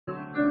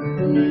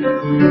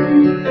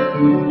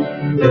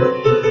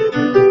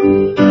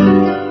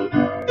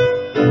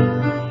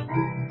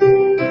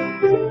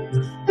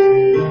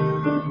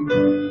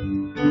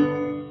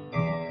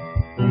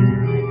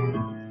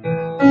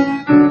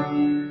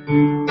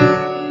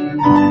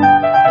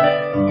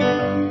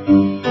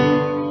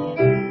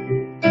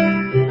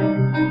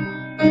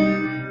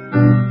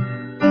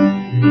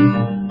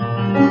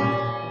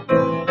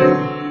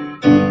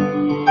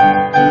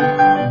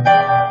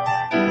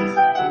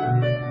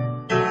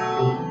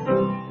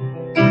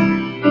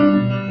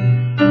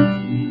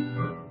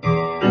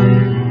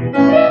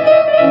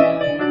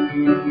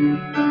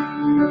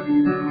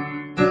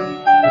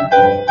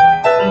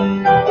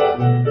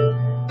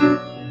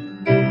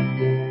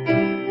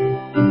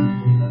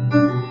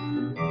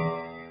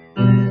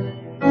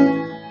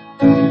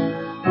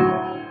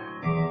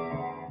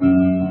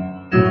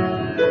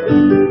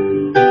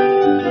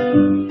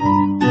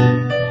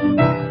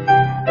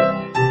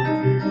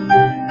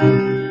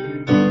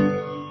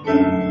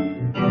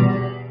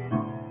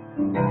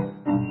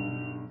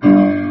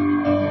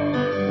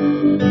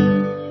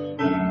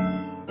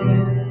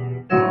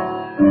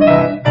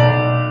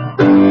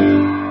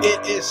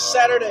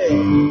Saturday,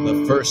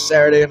 the first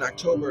Saturday in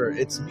October.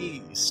 It's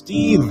me,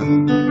 Steve.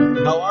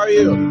 How are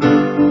you?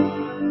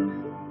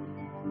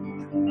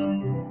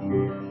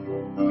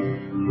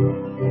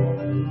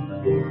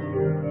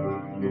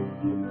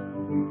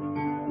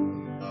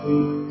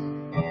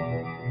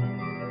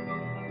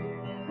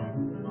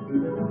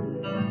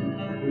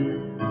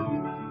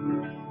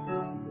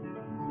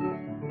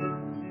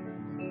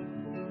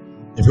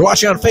 If you're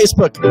watching on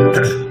Facebook,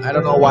 I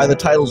don't know why the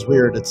title's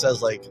weird. It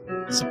says like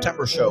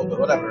September show, but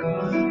whatever.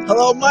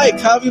 Hello, Mike.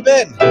 How have you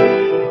been?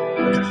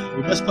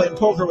 We miss playing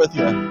poker with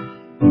you.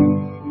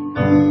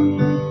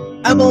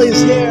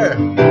 Emily's here.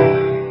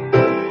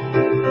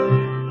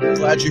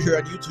 Glad you're here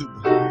on YouTube.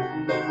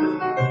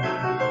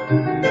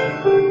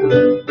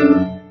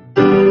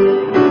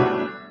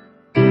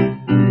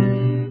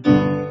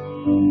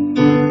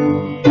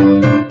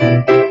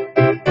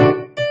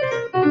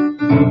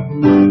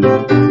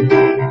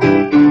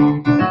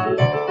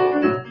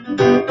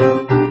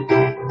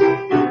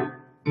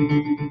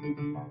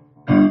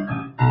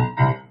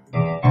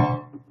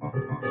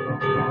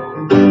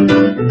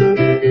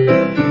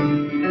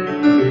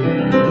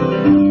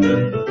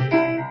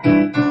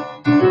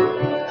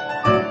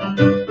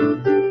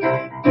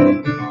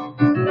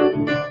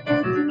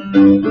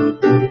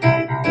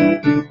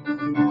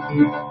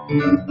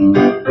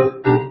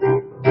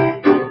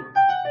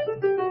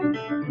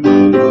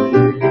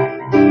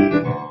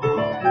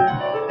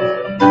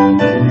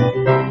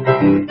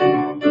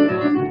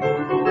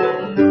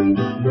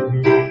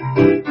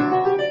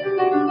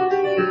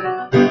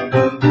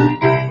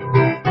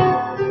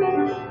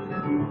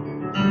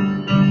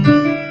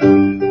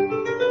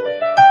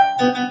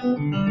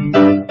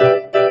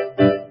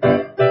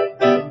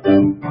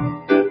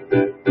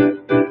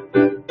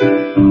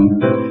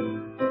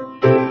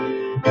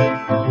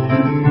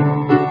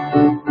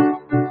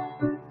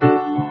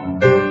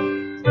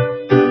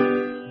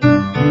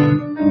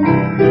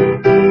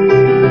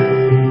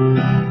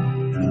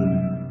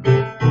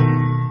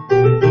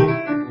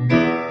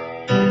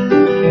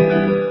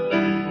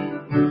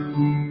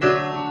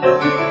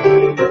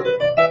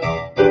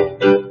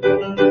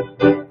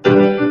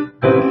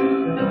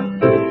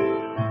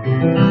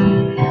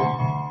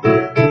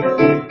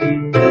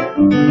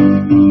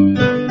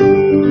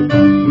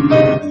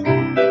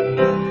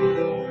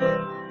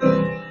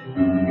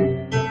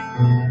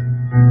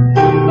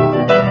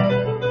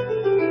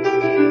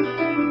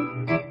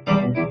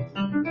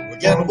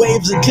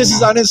 Waves and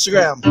kisses on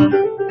Instagram.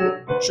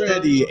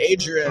 Trinity,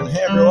 Adrian,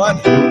 hey everyone.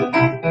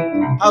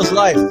 How's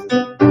life?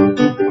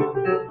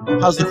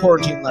 How's the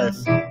quarantine life?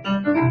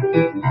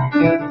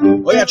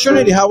 Oh yeah,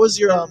 Trinity, how was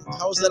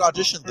that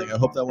audition thing? I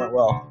hope that went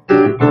well.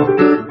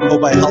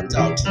 Hope I helped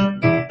out.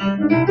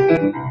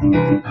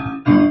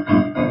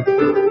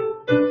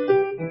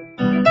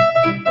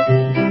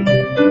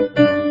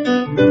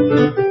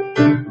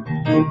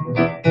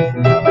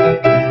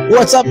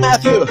 What's up,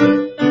 Matthew?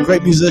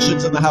 Great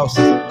musicians in the house.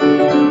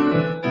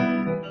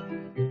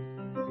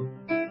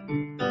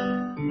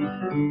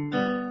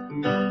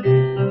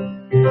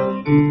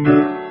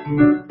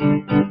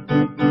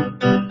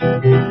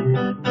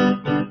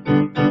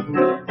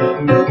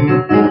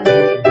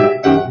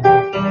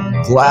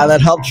 Glad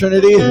that helped,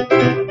 Trinity.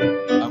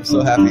 I'm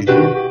so happy.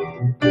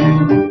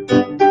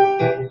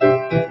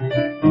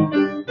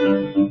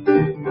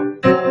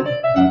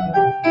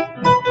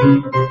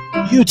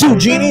 You too,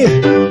 Jeannie.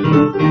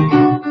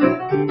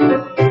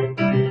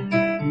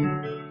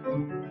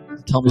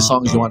 Tell me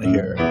songs you want to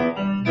hear.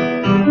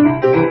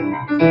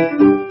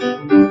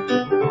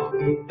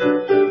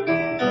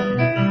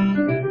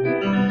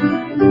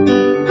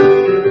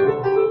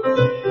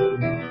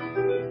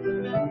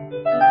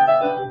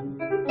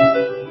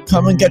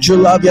 Come and get your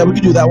love. Yeah, we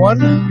can do that one.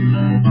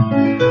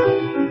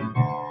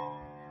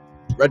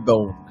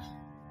 Redbone.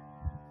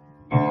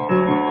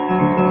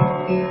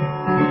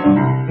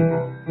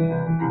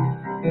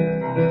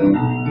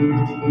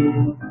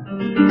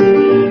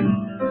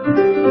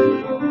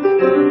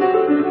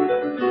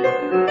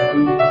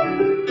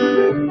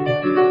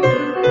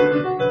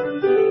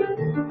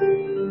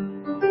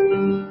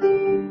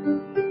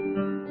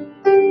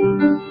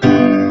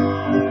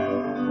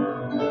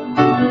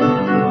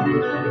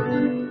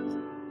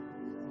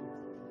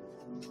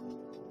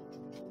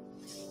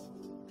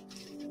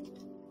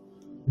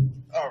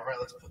 All right,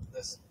 let's put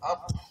this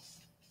up.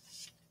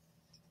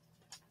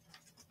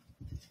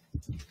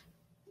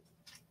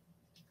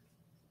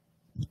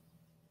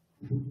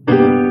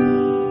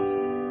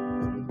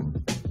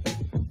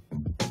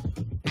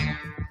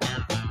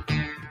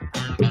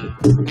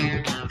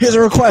 Here's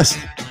a request.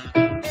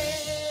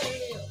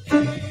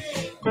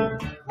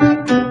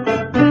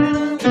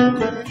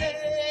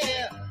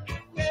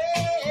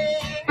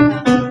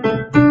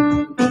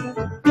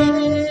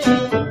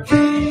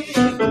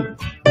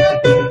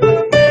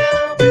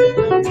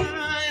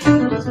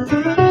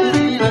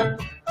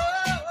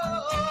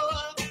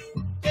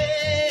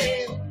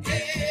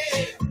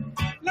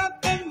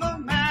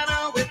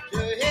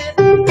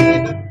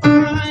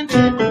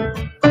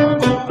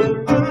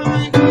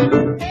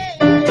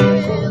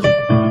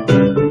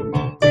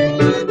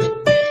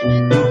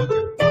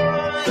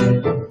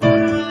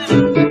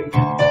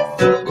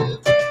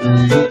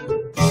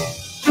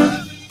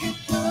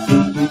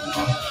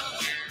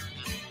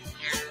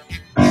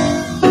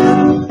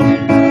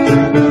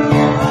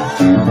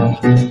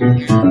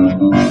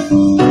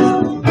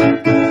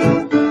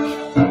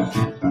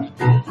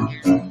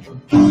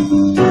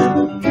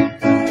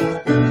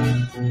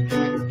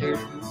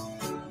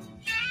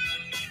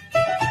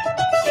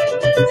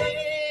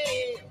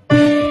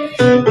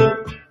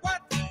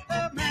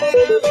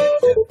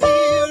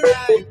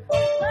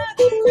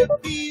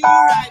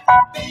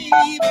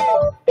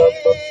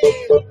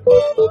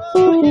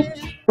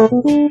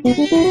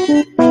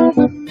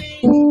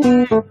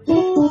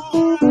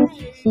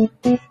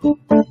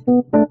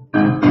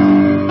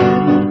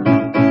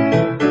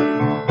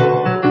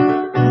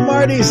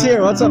 Marty's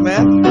here. What's up,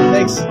 man?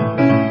 Thanks.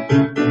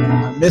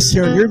 I miss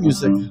hearing your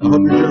music. I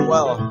hope you're doing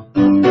well.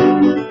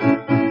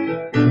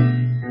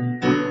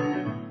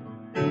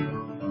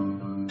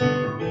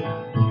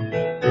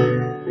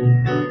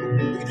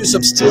 We can do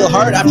some Steel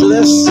Heart after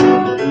this.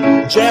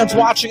 Jan's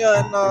watching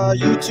on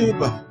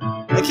YouTube.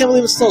 I can't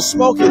believe it's still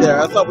smoky there.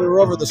 I thought we were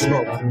over the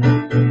smoke.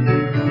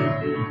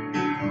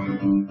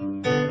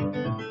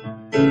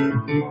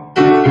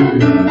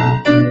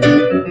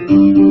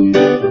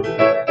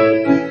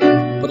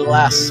 But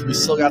alas, we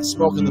still got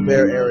smoke in the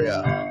Bear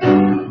area.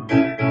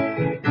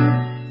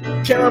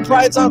 Karen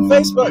Pride's on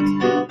Facebook.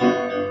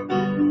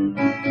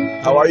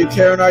 How are you,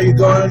 Karen? Are you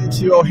going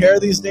to O'Hare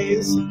these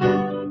days?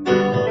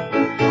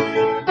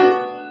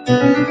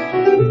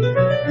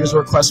 Here's a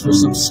request for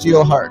some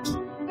Steel Heart.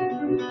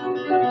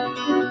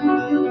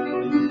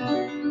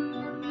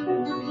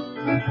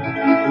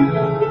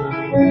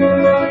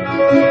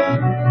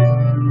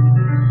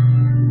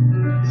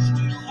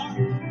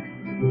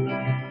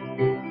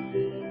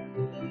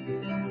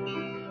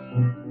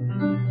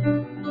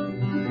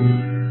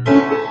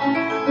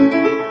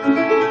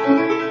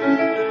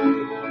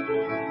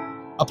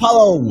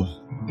 Apollo.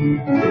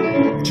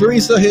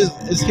 Teresa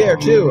is here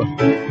too,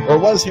 or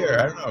was here.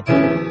 I don't know.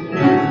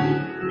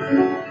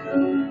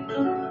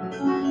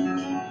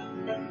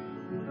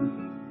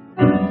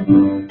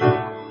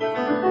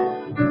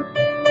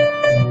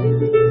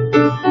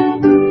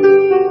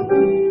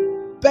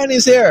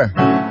 Benny's here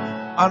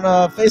on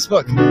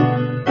Facebook.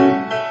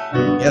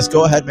 Yes,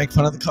 go ahead, make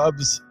fun of the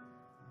Cubs.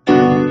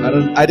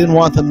 I didn't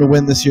want them to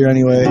win this year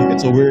anyway.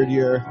 It's a weird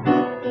year.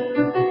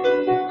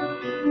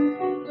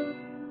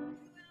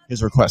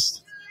 His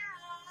request.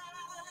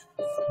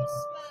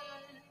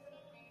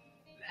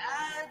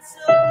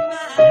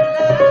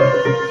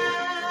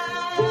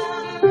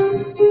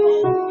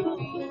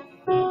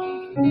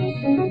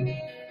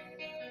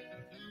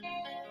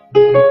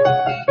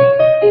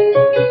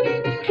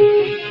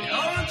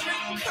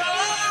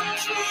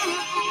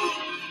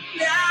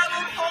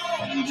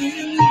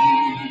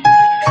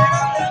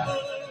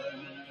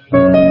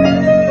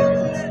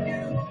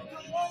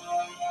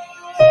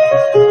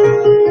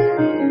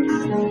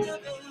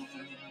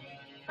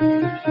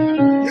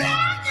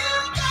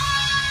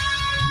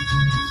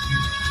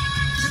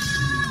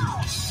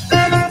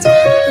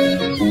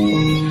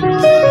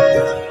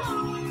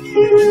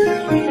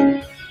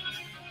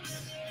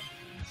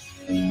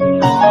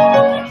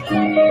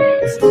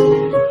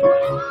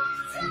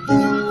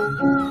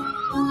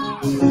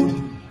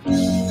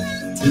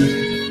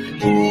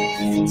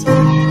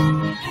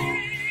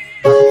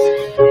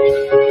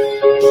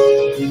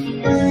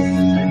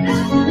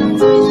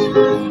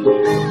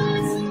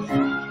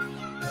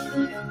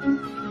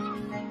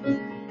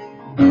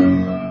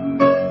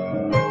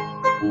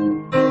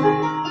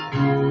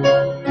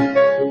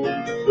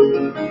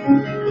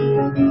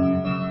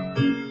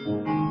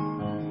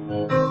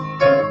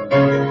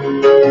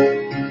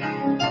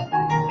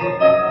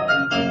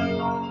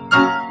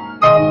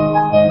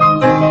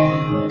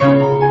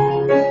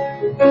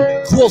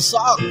 Cool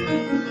song.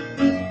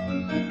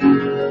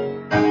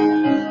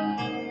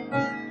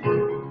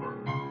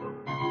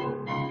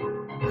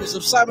 members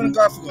of Simon and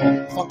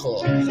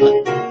Garfunkel.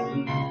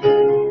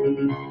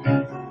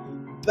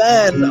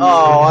 Ben,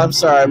 oh, I'm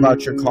sorry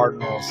about your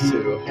Cardinals,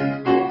 too.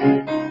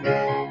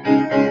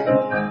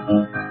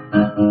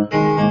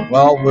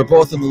 Well, we're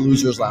both in the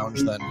loser's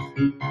lounge, then.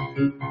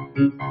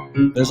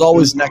 There's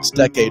always next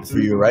decade for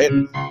you, right?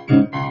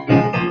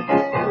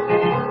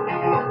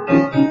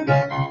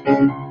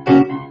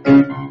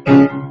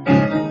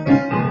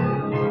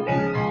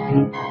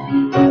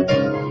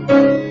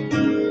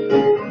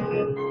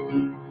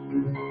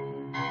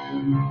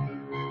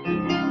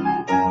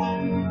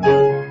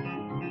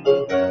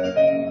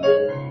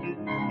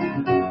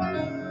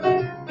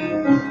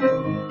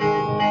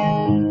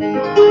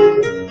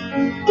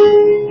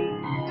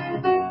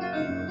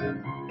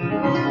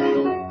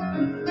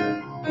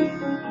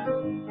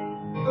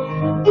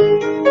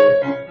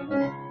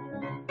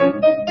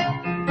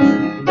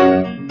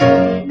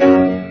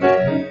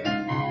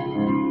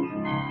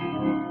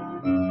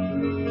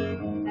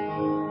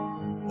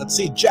 Let's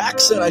see,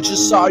 Jackson, I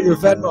just saw your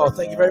Venmo.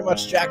 Thank you very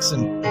much,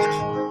 Jackson,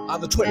 on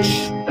the Twitch.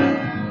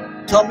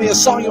 Tell me a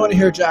song you want to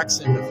hear,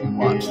 Jackson, if you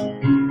want.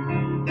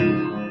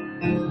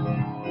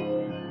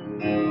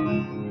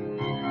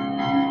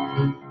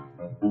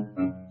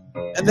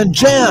 And then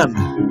Jan,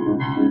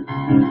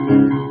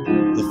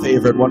 the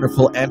favorite,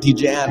 wonderful Auntie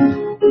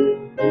Jan.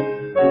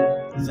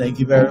 Thank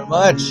you very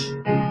much.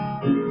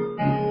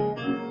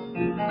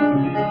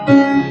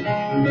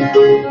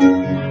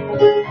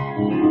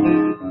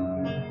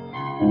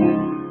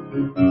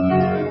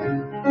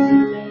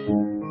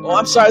 Oh,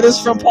 I'm sorry, this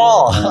is from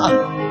Paul.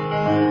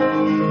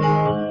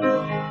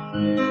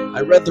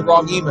 I read the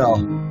wrong email.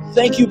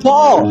 Thank you,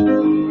 Paul.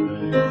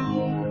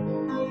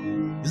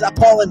 Is that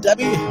Paul and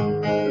Debbie?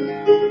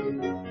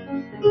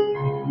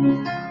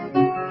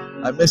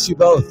 I miss you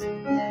both.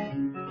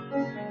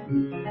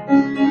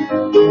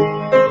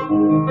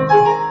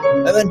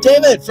 And then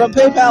David from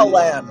PayPal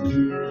Land.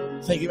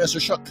 Thank you, Mr.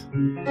 Shook.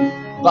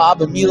 Bob,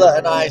 Mila,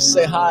 and I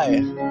say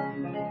hi.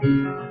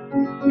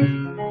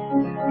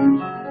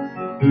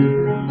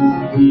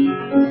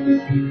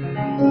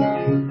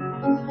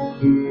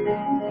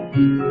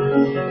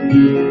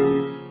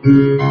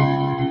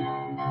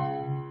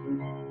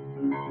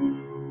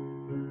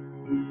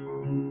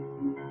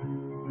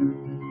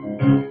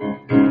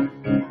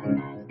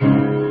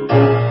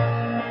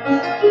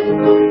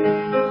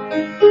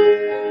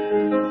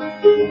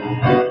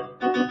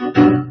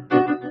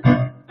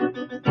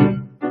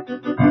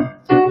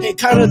 Hey,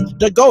 kind of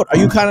the goat. Are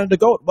you kind of the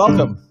goat?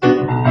 Welcome.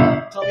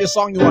 Tell me a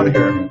song you want to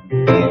hear.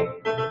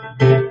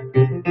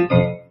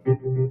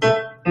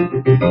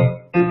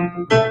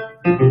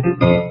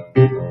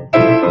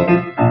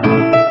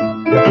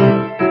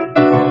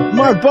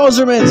 Mark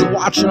Boserman's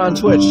watching on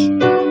Twitch.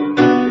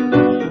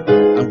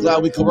 I'm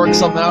glad we could work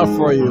something out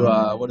for you.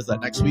 What is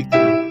that, next week?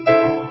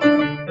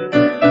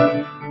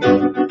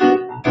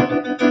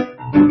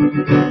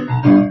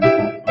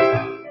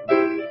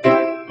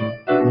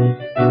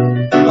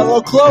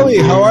 Hello, Chloe.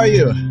 How are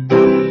you?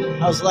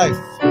 How's life?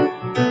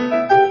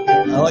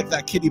 I like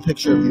that kitty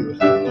picture of you.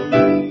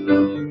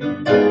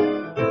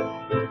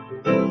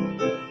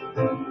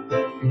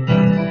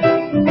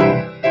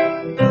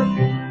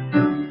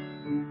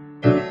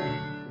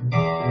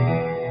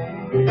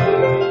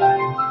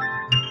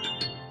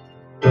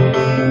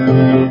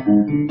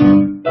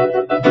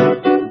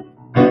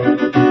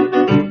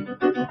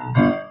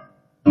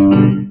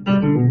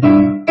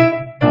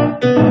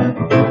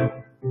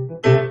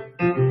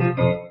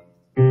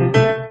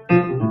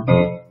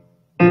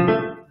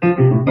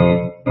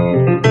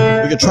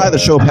 Try the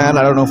Chopin.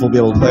 I don't know if we'll be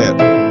able to play it.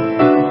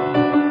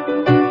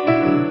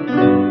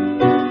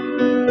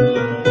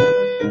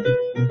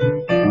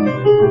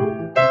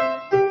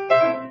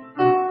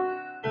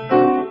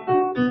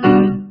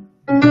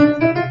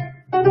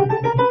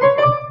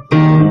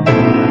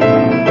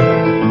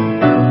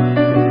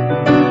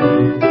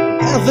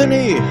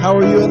 Anthony, how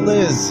are you and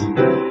Liz?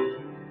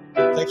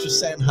 Thanks for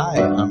saying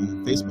hi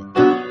on Facebook.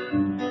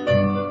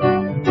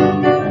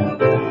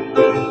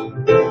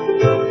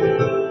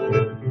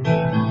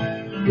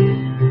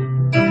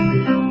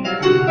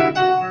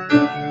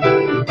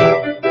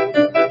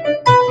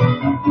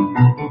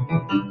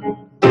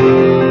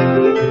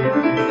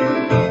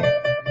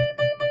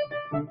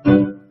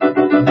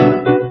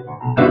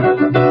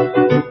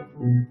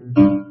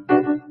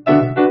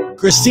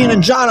 Christine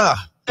and Jonna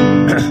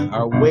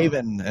are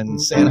waving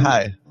and saying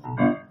hi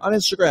on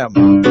Instagram.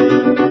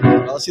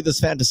 Well, let's see this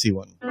fantasy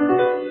one.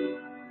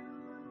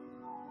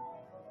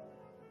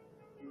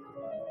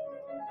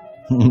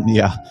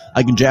 Yeah,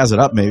 I can jazz it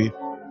up maybe.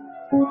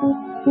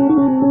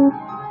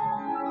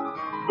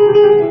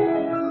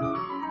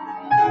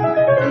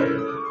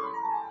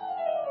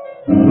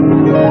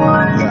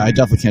 Yeah, I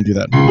definitely can't do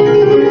that.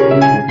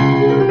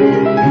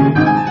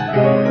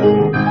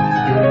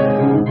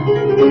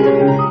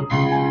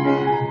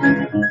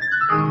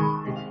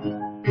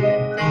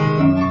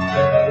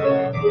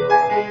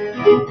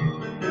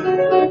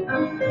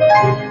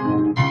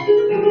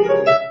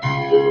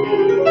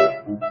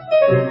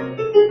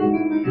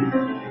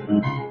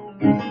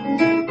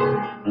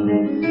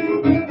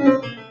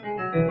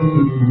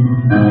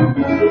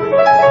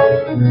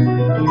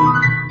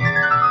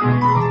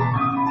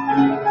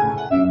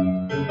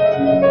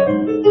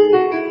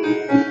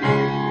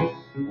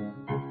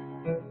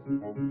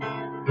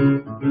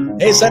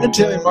 Hey, send it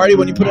to me, Marty,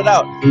 when you put it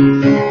out.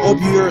 Hope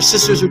your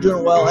sisters are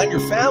doing well and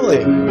your family.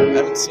 I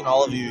haven't seen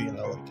all of you,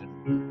 like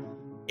in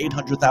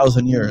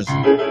 800,000 years.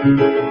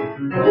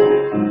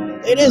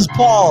 It is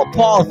Paul.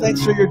 Paul,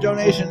 thanks for your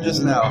donation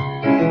just now.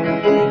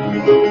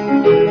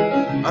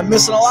 I'm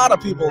missing a lot of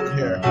people in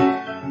here,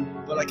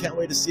 but I can't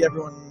wait to see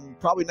everyone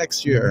probably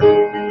next year.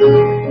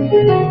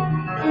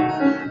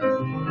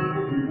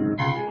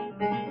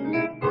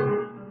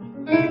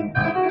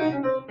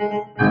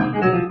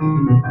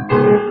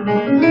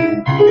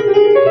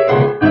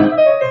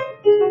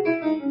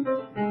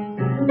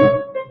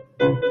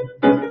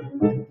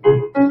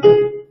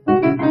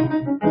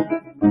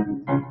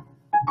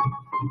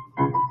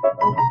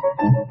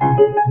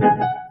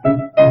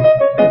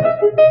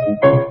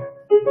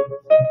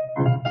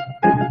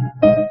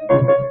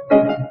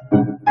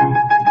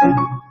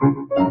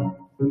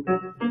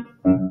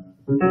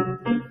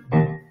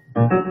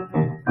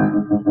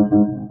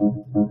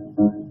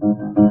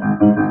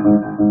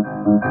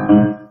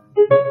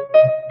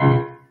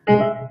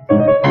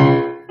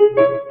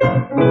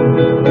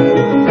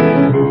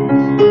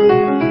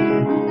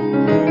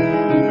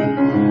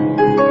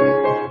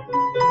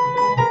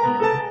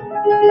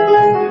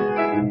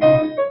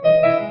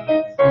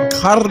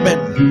 Carmen.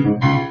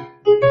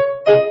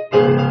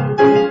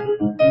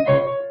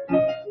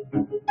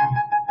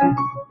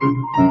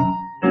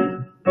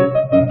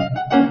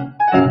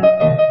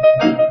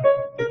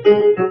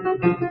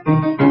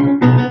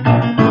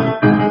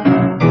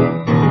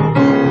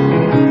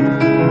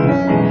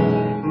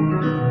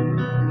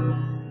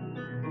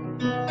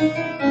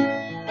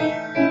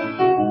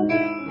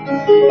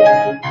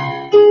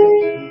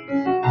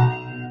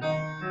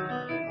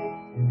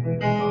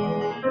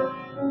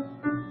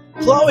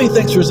 Chloe,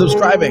 thanks for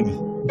subscribing.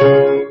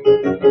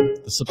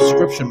 The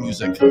subscription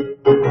music.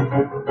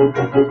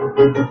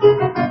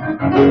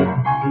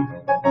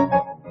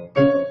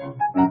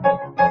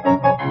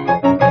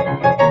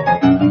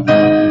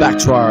 Back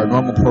to our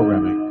normal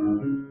programming.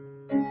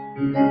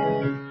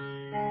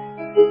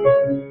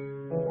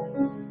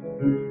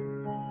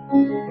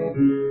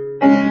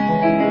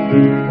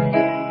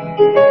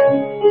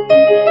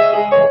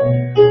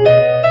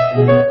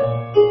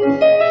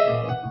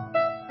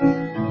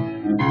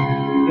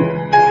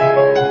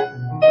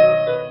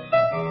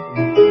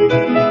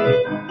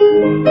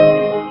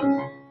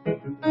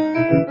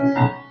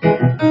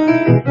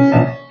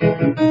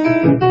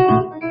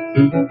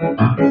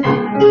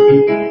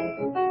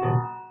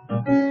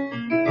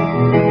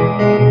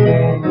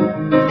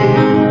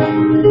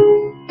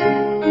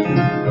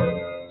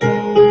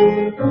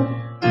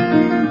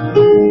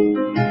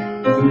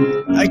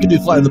 I can do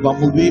Fly the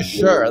Bumblebee,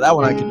 sure, that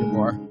one I can do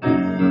more.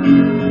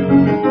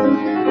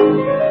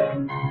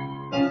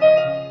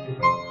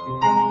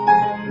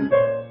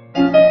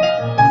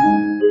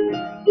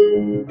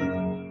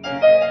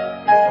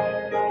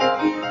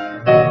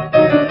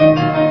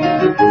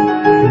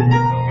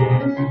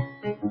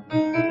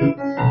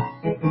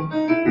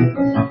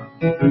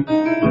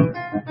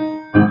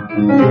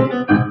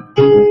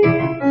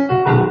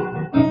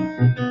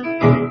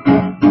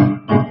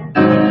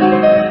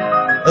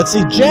 Let's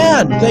see,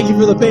 Jan, thank you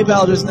for the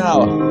PayPal just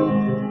now.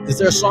 Is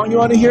there a song you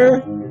want to hear?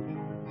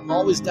 I'm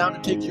always down to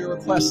take your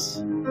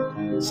requests.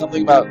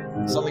 Something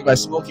by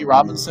Smokey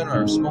Robinson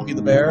or Smokey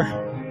the Bear.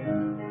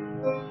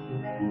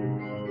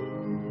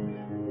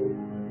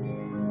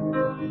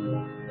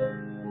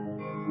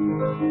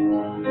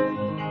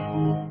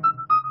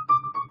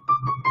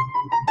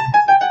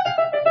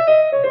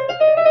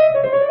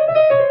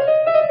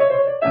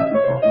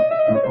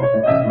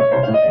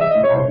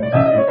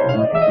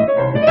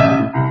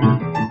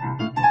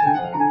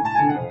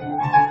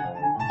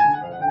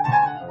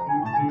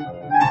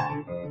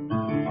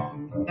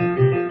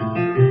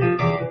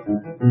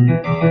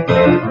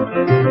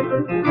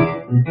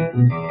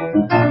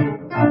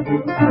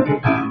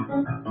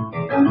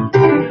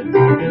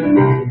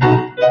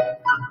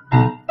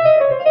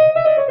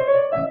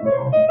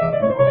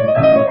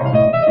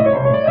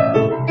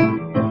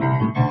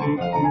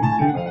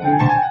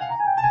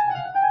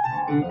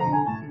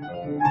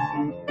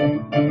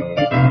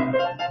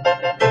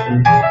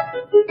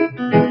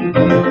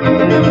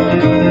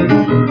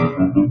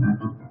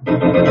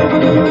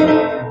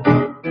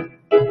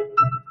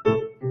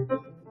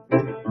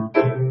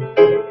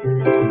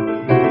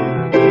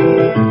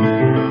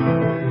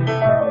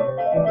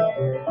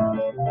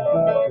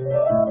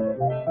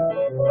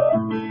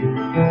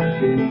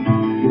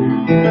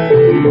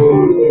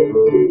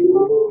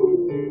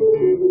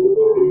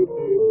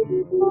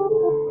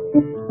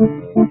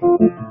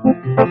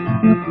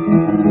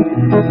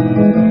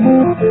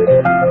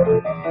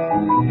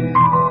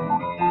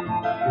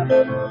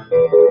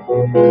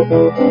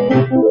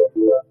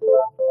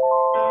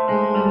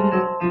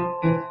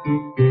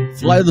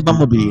 Fly the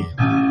Bumblebee.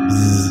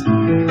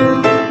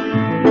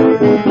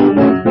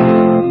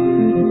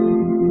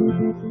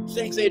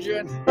 Thanks,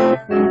 Adrian.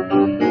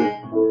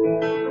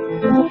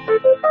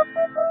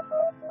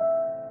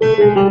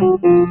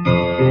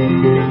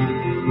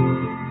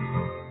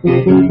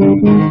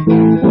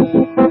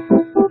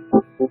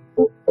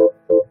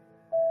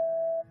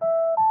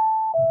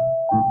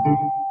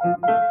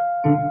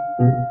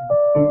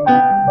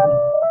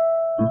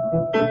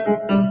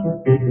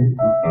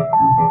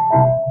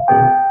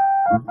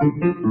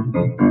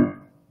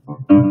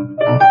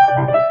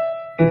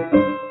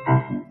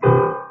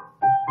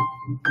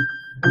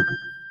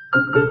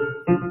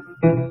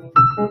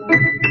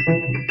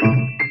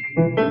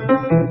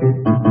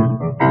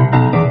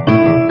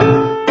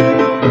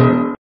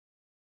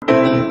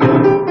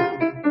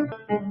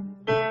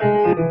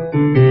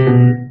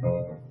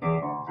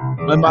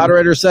 My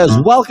moderator says,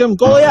 welcome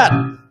Goliath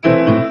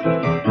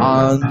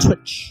on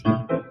Twitch.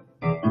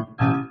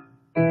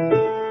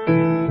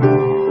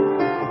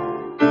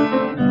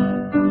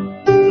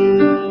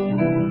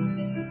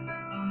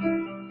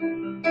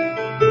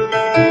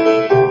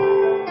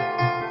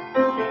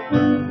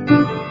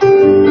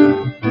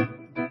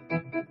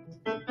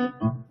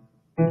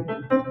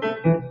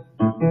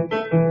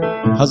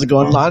 How's it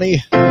going, Lonnie?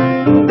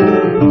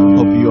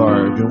 Hope you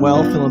are doing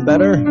well, feeling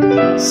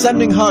better.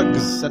 Sending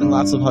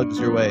lots of hugs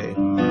your way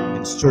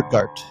in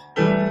Stuttgart.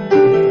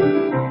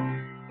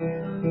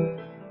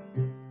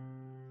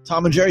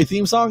 Tom and Jerry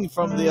theme song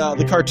from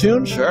the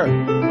cartoon? Sure.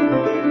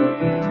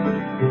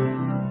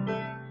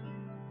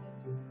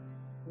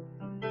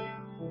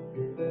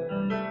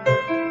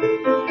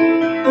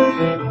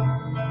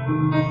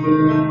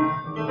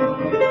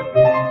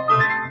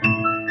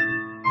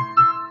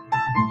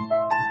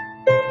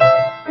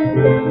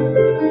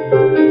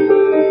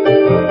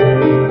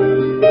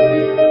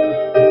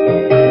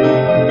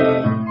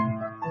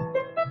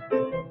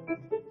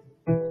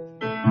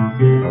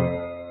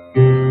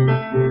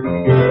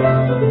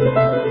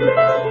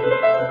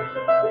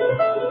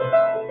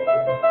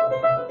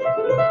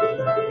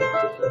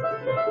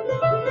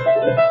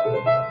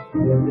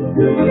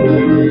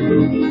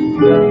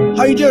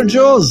 How you doing,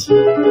 Jules?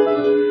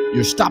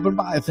 You're stopping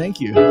by, thank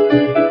you.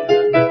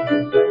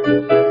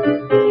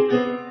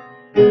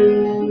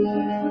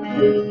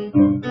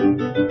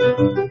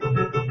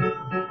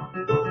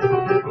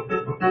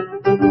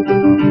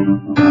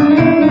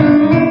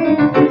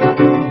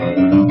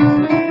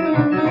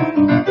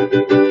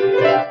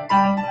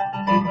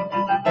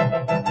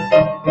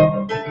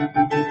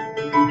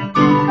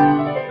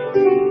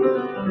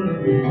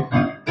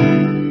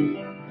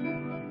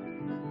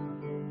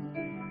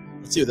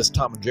 Let's see what this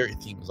Tom and Jerry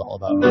theme is all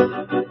about.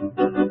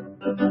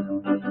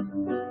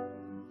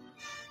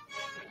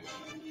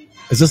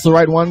 Is this the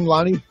right one,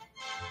 Lonnie?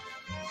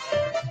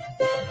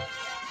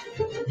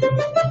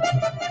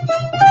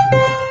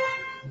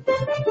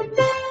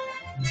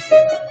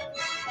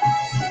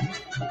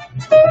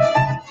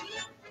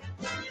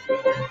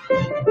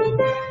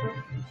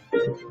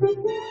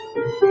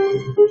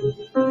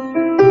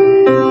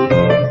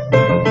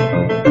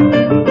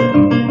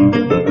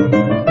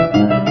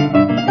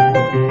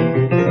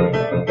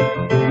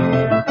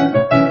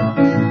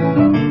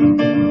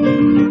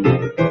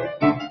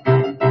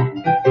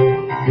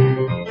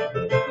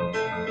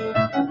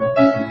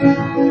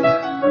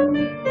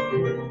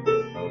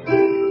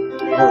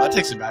 That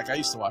takes me back. I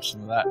used to watch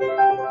some of that.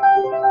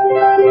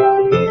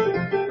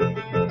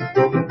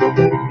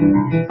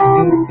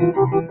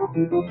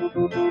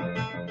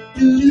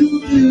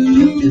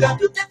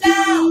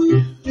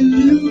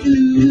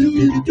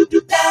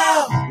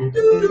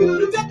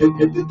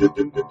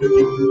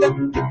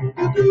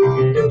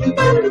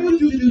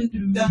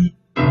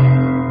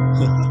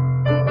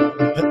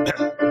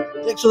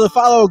 Thanks for the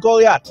follow,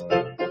 Goliath.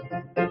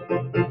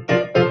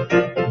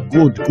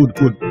 Good.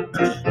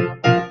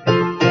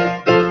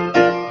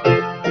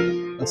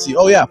 Let's see.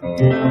 Oh, yeah.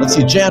 Let's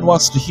see. Jan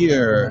wants to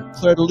hear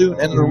Claire de Lune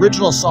and an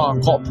original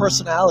song called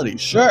Personality.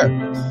 Sure.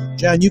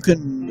 Jan, you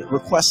can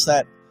request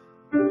that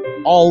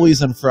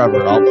always and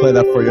forever. I'll play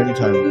that for you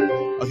anytime.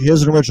 Okay,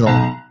 here's an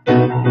original.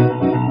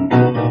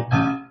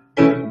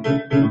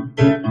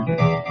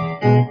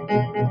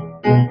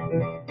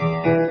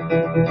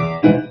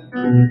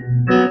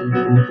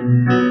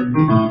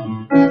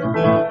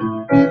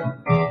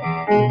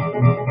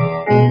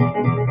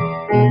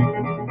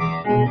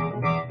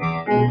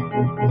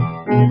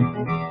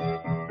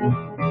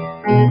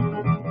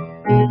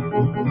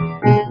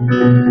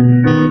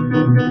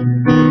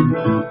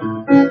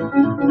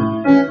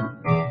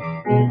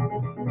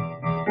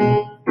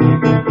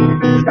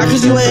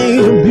 Because you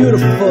ain't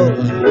beautiful,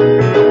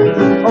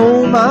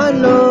 oh my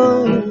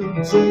love,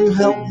 you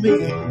help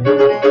me.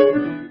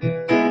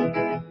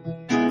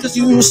 Cause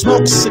you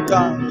smoke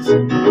cigars,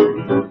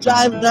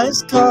 drive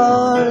nice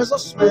cars, or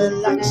smell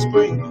like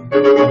spring.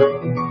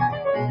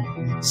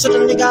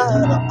 Certainly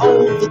got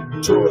all the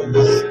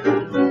toys,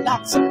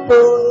 lots of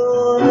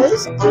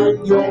boys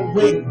on your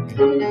wing.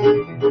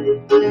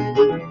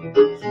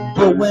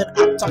 But when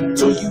I talk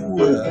to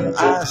you,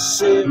 I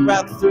see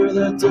right through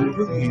the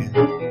debris.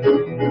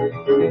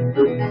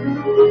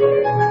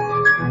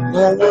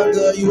 No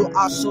wonder you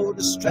are so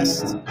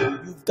distressed.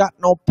 You've got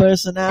no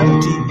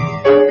personality.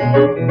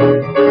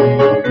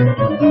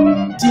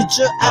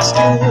 Teacher asked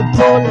you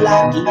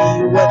politely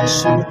what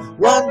you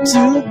want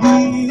to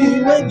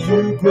be when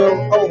you grow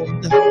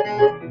old.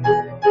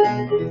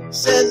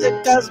 Says a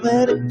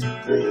cosmetic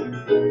degree,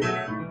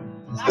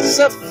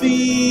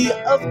 philosophy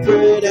of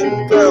pretty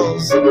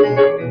girls.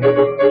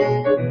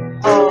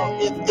 Oh,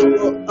 if it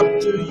were up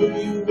to you,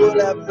 you would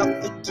have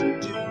nothing to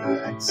do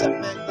except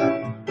make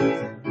love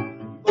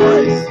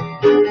boys.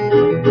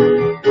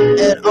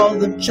 And all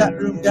them chat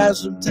room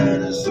guys from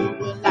Tennessee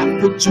will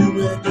laugh at you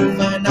when you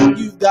find out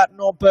you've got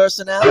no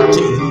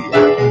personality.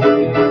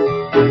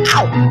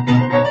 Ow!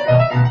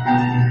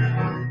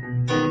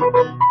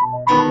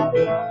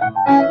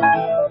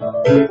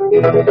 No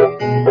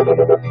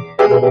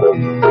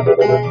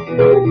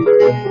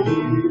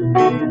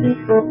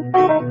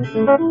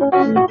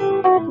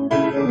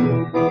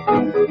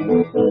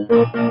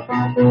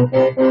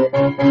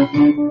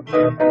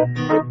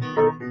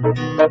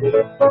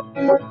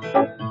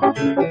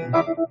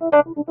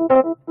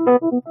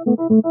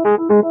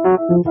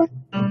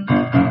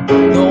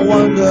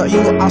wonder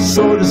you are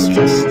so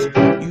distressed.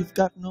 You've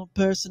got no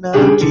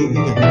personality.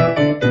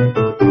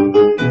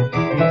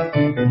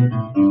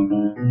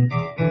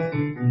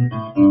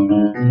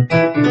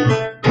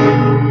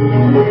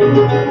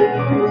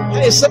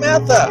 Hey,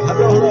 Samantha!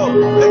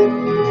 Hello. Hey.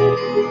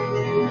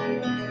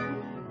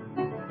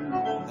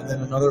 And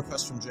then another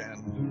request from Jan.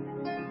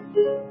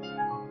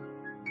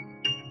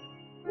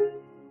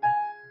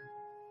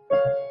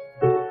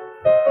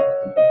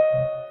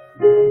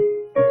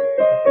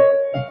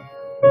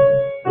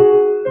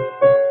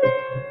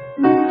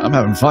 I'm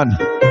having fun.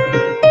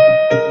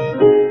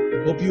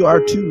 Hope you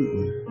are too.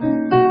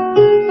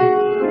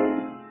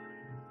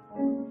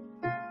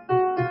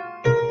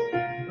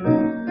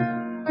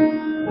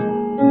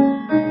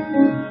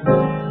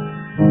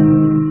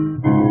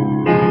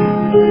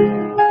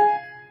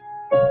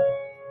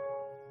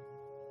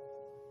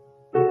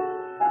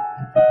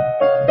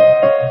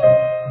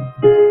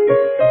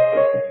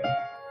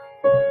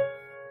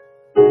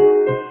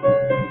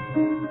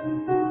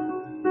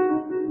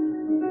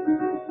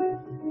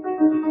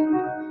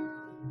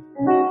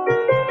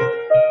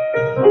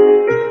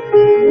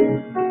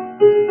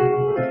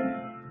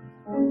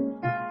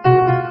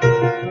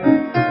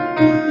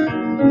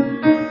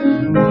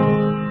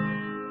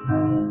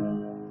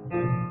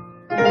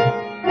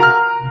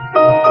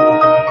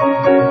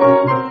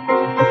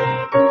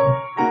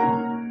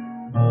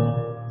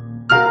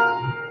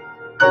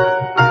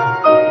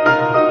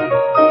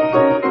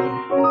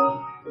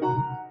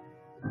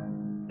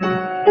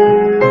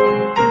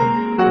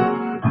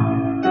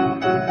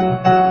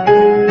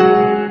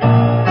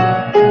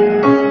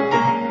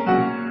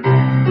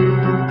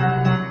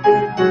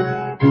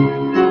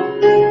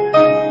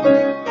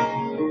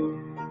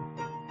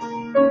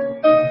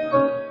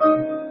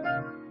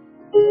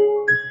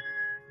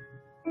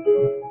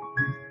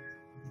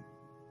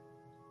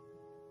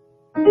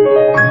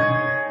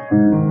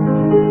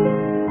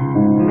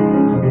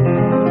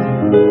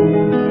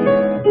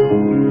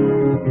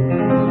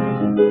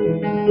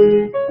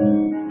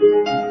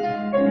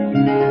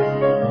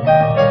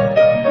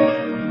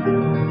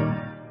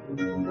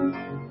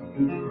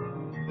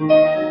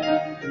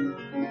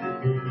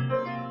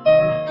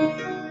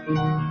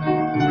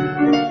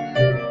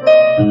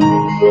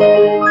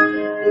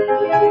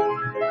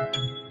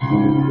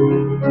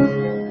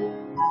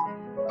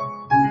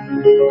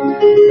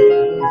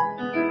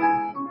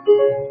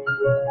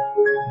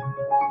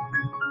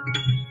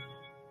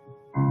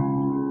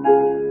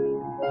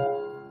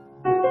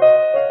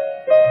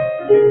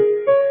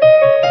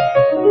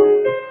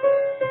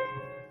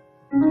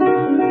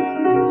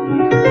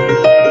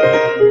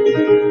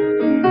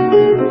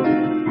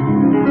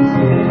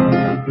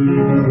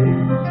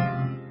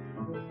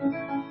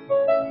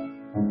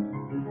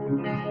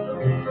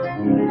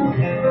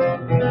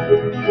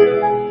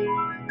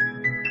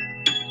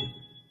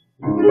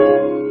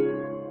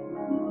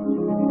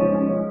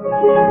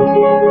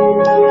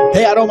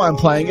 Hey, I don't mind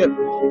playing it.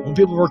 When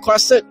people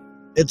request it,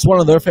 it's one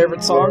of their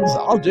favorite songs.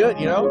 I'll do it,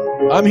 you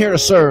know. I'm here to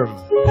serve.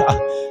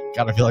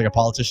 Gotta feel like a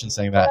politician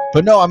saying that.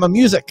 But no, I'm a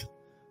music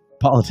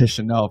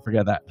politician. No,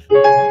 forget that.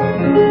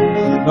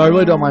 No, I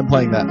really don't mind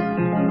playing that.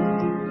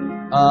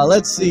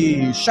 Let's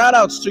see. Shout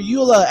outs to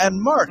Eula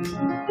and Mark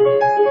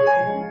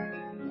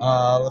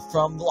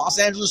from the Los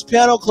Angeles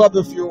Piano Club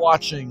if you're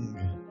watching.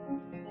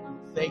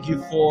 Thank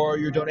you for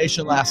your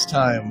donation last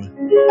time.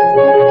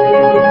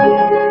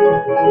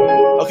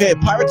 Okay,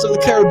 Pirates of the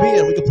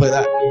Caribbean. We can play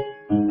that.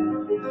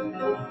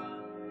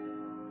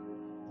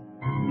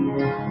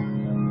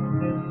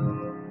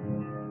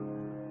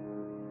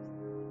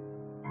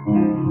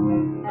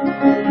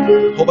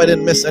 Hope I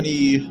didn't miss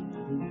any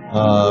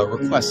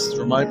requests.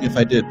 Remind me if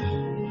I did.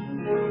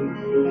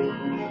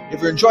 If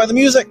you're enjoying the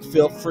music,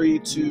 feel free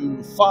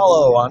to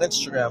follow on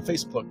Instagram,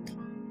 Facebook,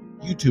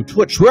 YouTube,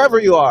 Twitch, wherever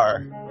you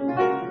are.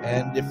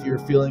 And if you're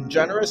feeling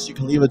generous, you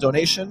can leave a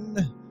donation.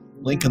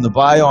 Link in the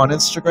bio on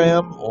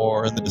Instagram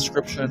or in the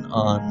description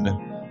on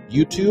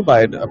YouTube.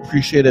 I'd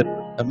appreciate it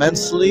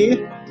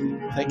immensely.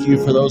 Thank you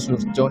for those who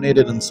have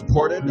donated and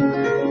supported.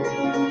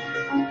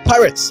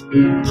 Pirates.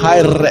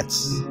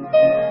 Pirates.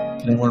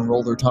 Can anyone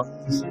roll their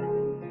tongues?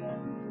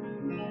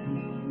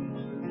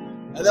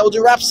 And then we'll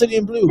do Rhapsody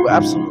in Blue.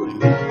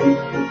 Absolutely.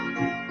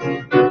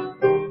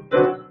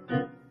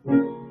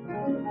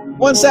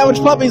 One Savage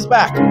Puppy's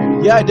back.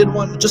 Yeah, I did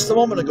one just a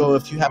moment ago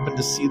if you happen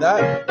to see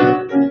that.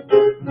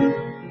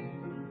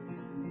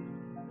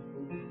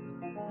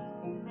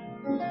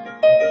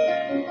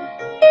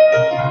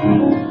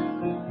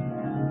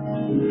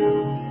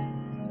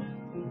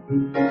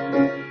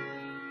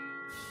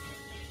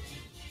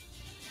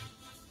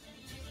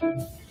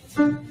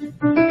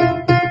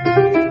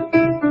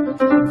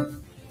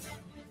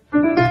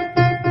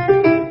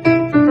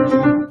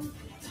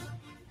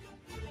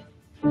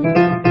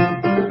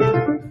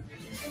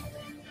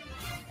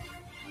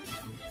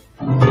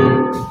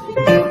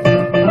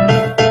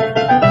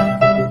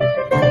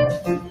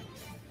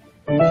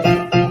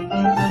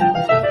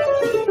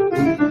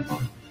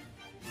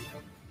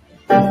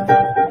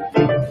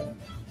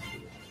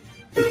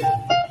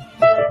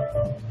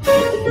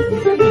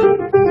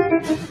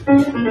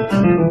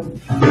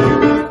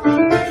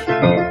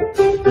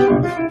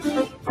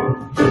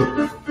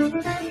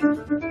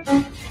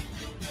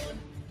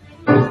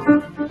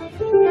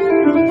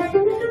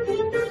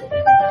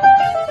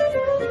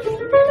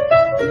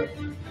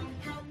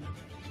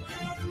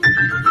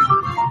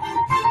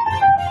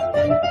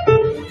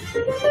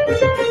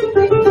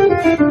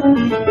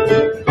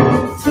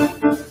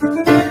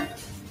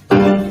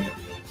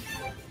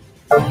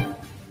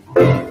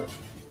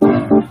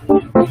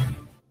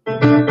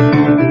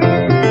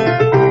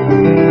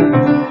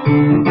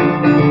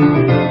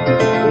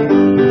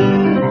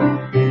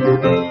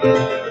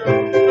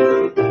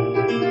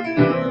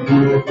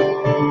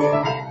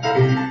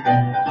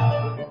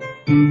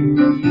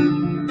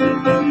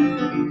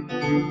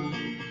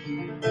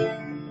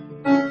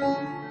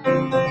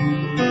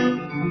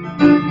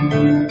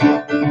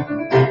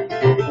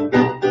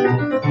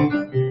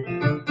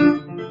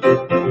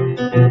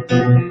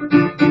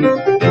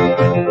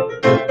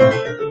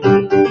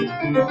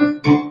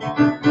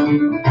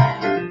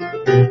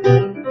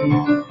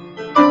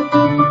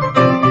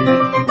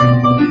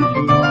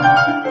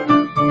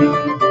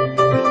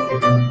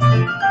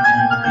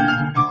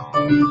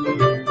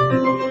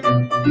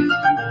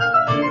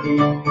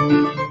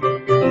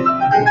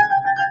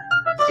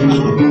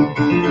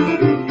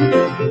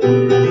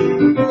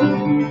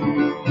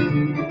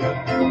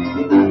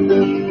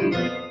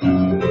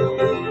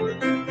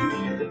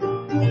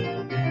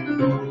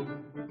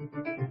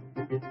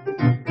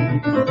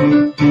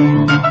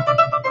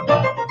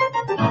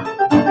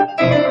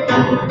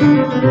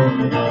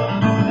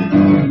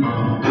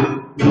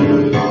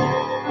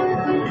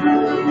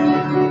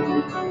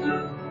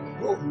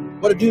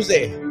 What a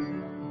doozy.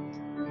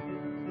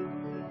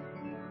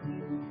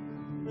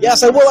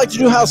 Yes, I would like to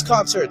do house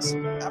concerts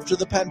after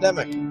the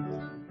pandemic.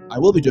 I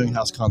will be doing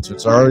house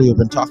concerts. I already have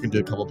been talking to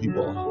a couple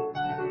people.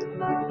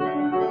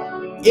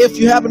 If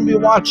you happen to be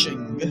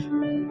watching,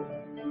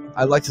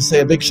 I'd like to say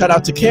a big shout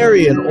out to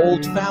Carrie, an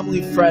old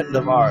family friend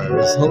of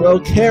ours. Hello,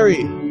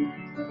 Carrie.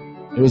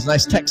 It was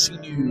nice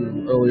texting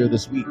you earlier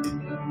this week.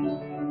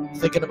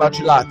 Thinking about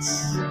you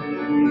lots.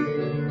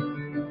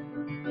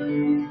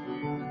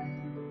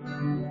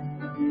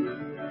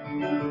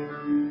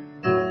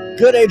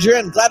 Good,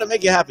 Adrian. Glad to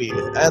make you happy.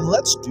 And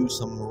let's do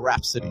some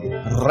Rhapsody.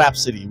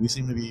 Rhapsody. We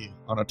seem to be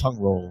on a tongue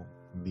roll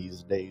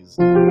these days.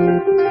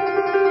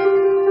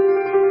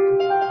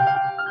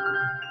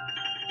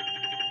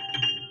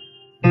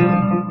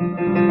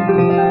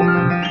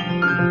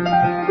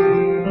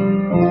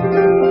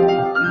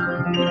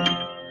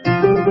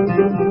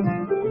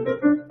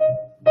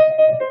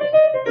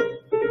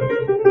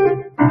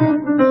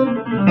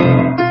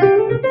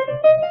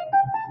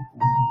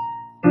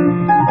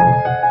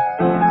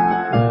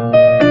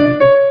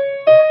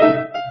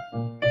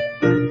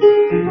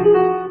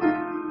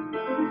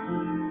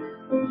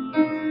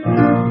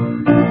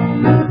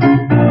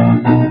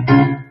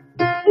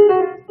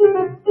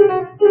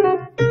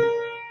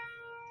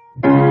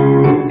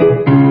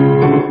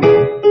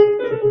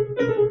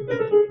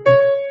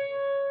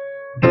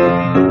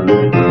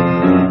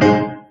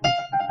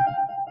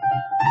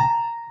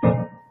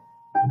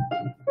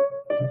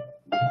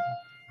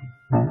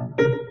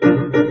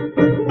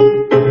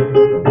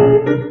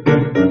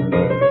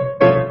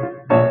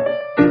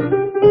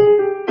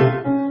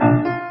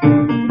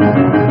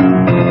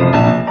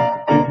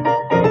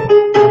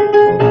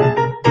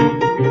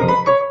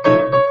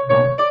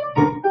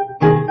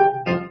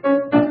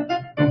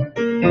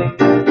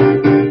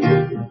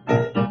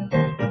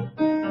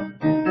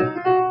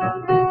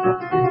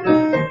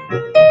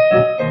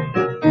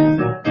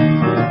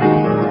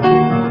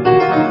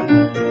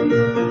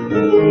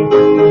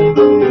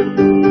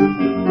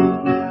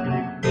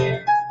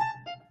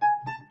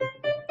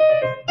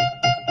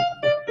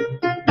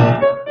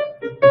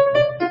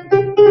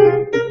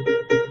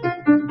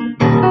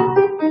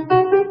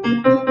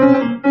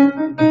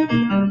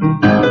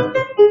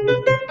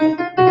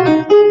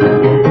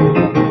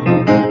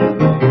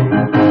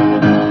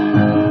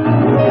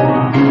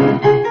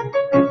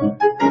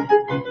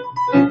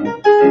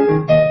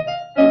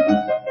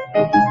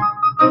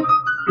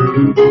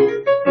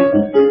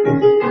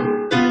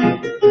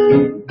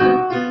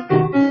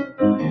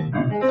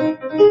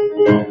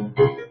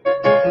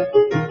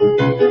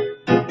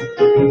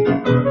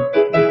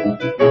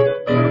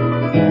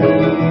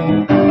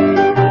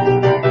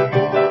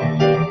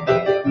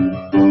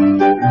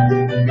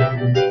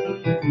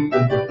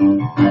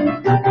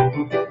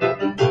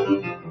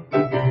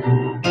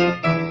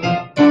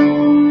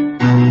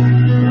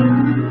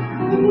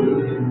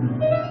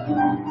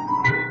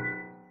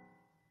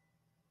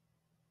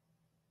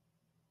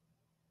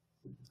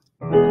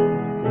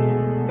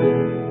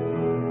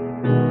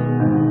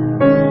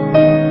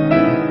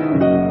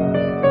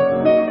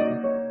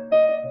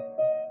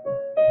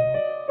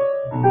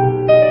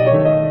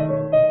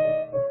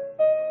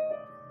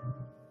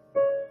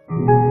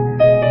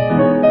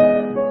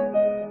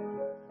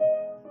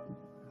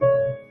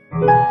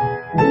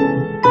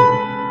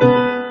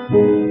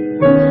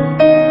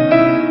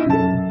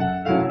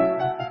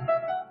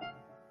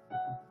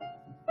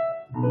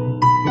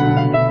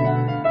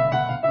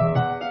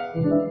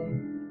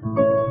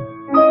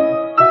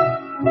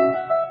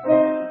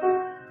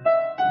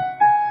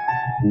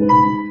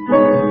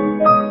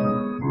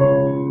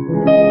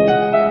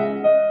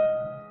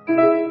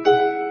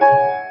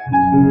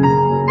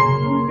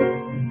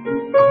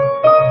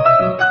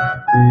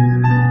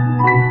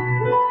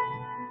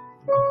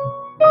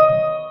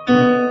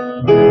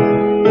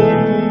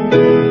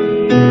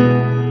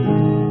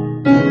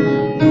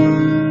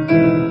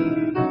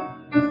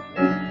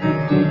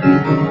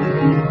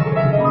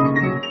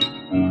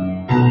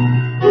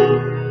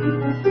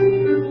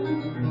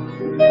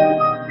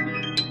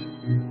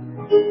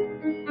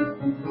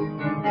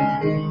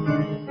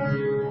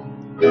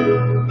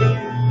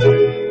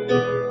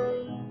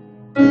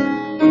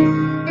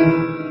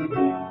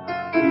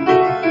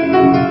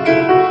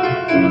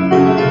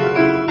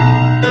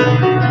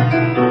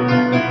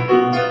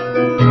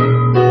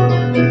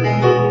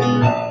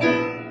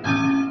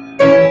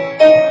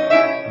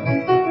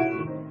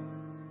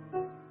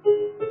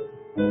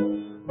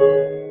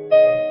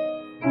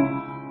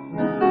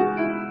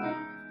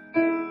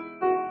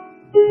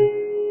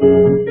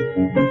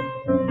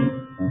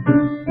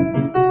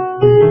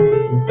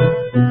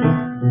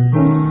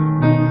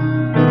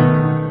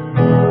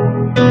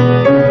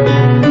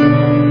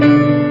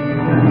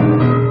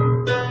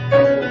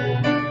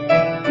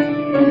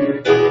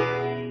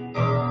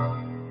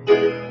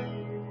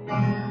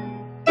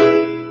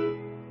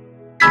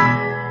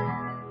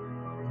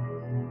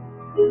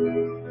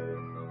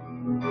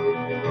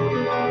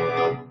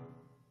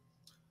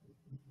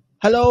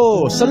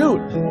 Hello, salut.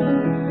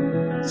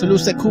 Salut,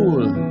 c'est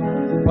cool.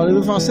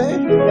 Parlez-vous français?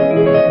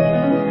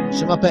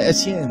 Je m'appelle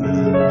Etienne.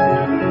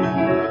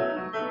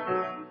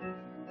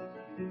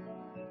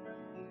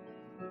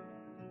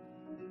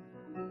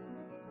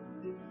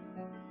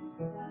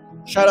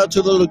 Shout out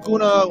to the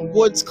Laguna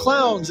Woods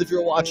Clowns if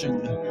you're watching.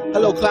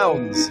 Hello,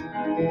 clowns.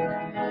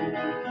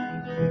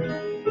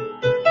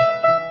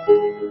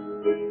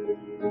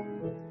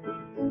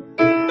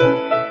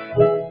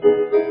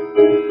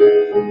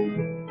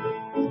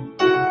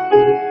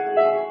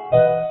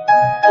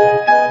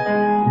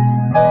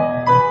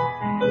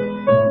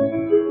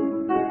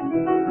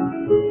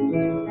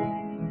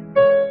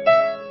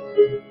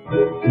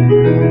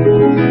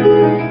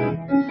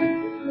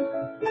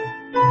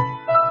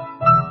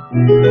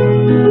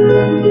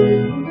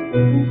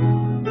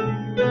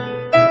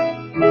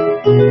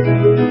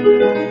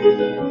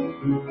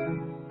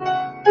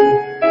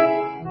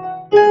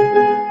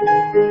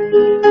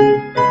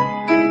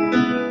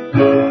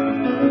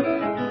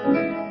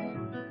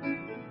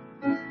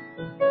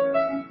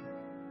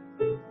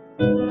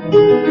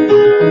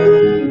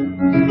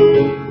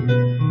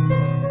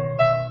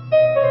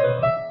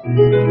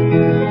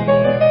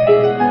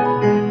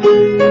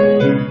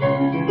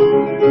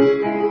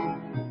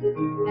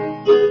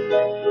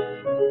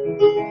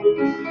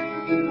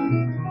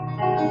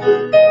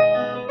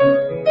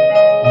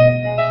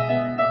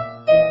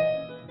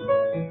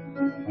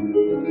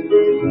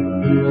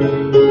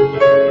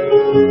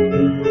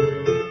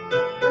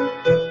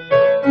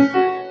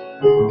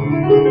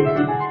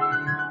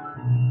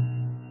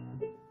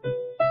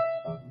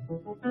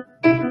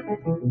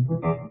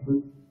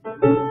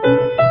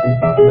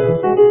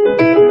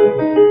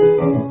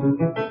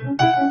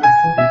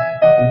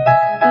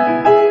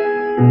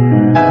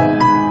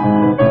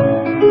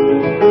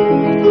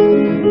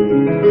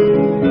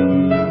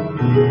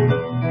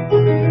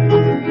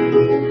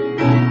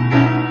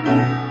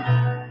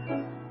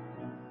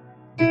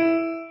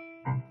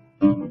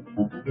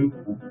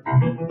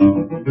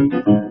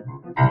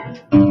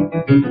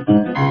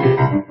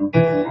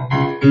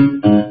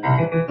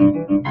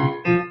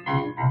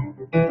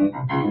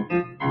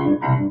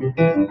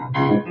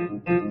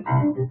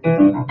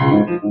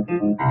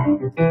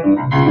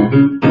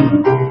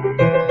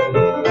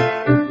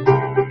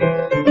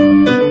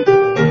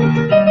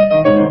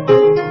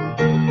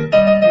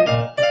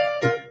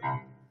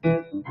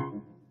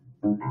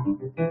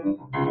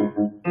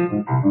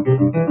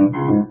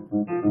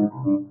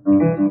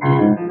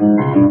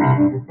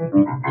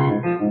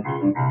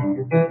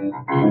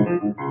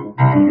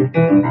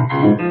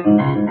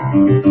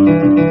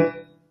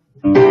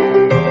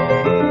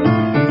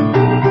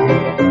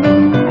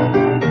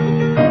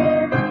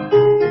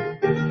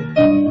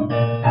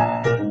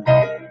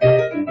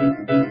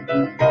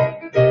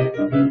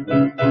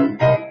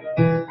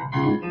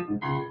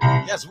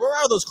 Yes, where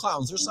are those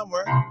clowns? They're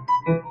somewhere.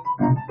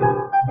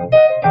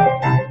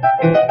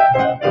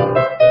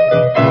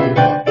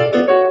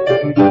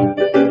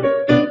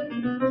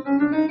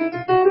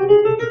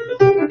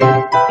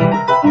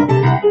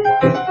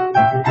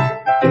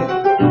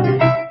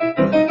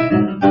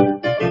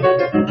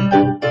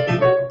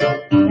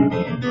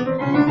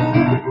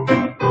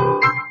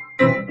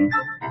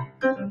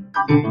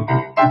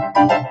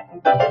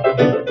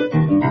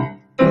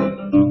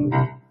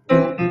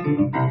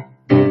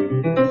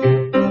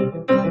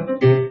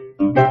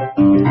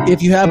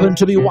 If you happen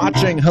to be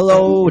watching,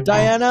 hello,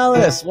 Diane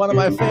Ellis, one of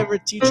my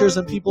favorite teachers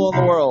and people in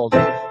the world,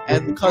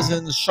 and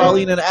cousins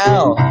Charlene and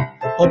Al.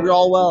 Hope you're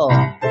all well.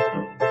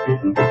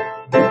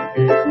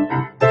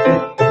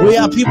 We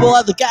have people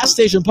at the gas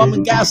station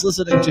pumping gas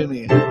listening to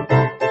me.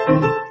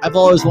 I've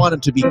always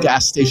wanted to be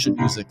gas station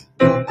music.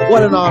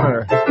 What an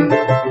honor.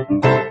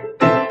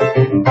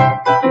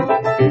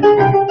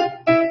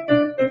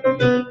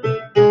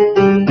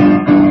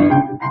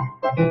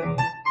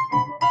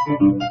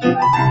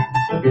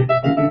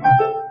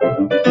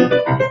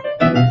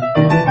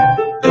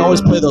 They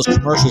always play those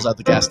commercials at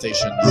the gas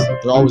stations.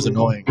 They're always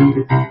annoying.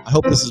 I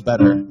hope this is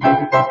better.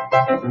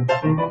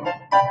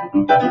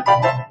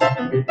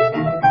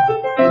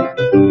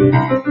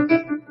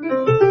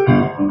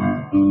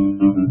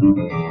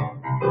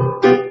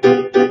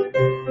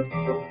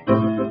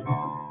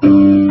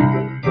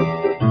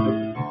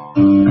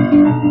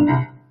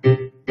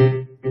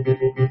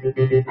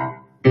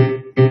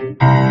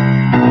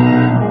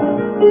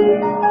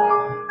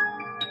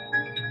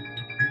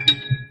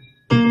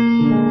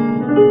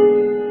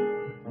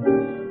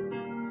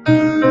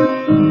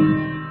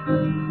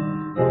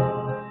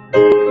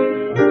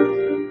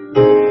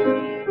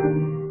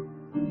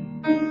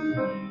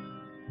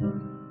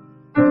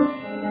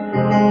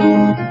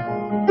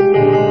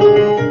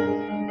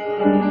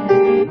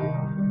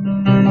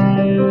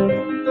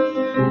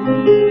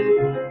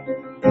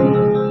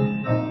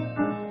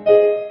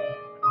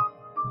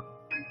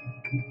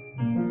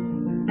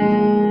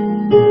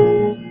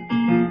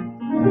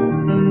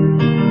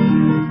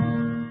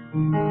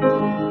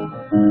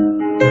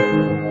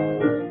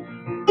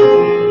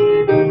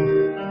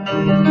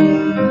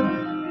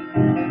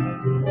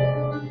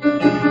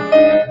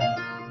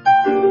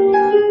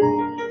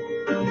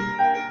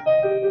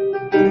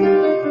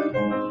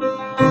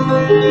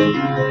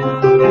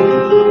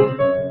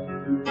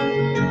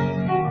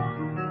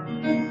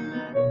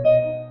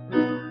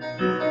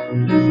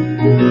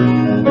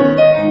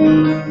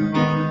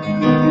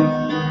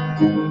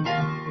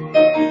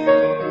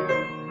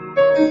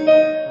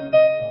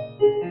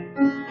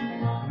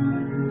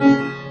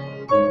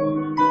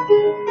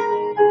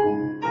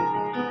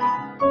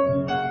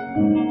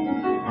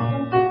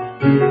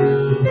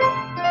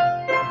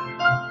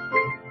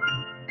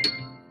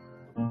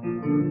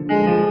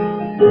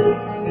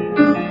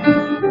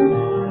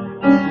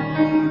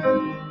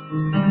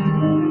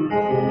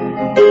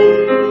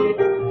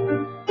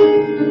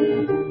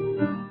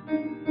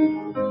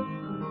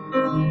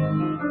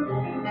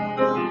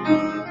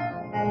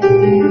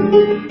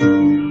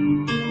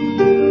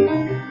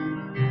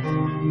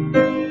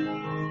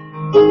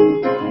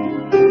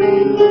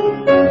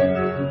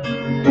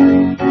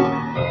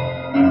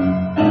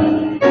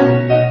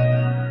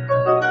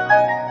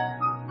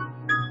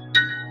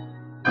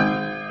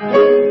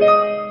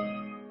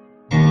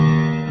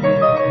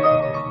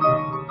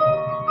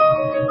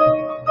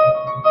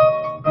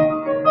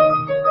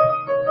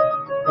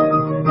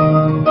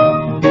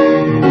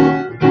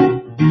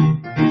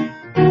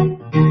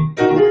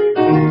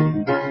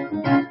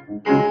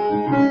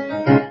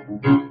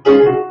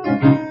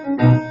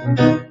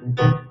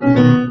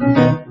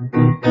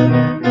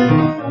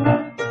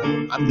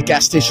 I'm the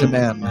gas station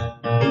man.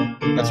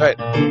 That's right.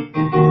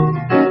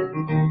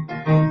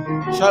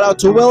 Shout out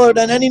to Willard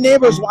and any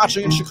neighbors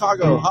watching in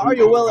Chicago. How are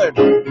you, Willard?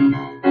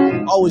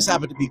 Always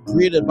happy to be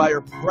greeted by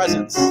your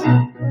presence,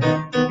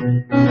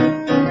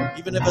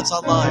 even if it's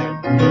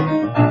online.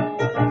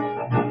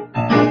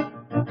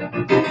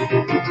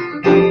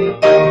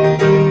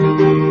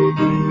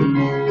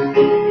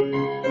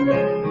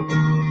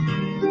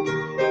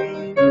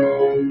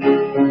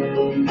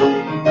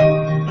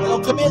 Hello,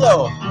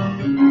 Camilo.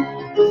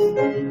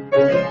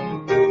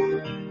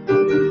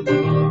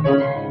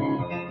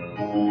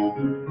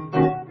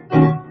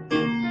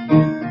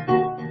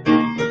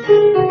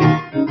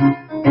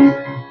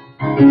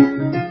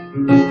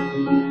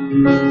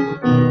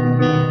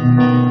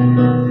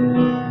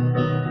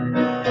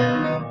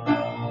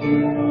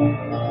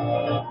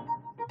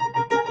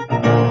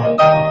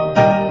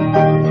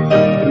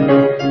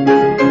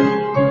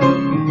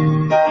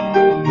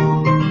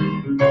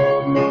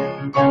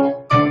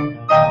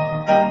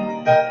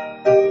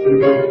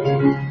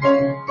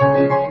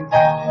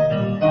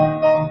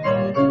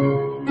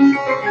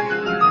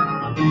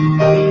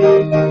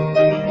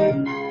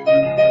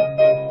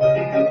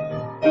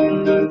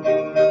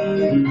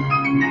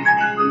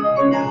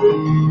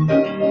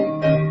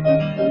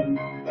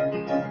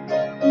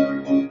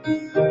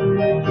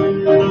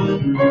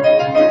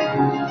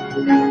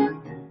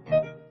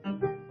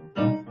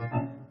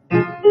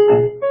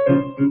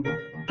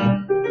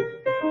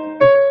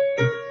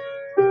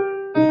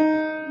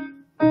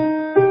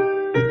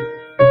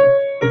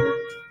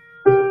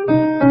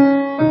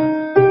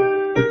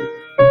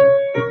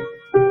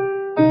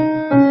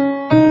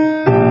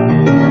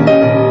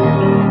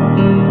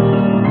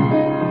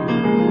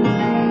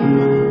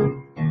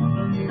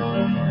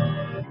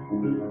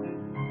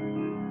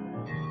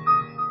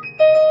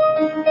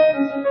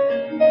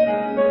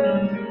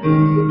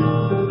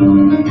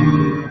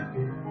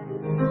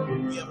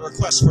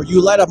 For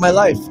You Light Up My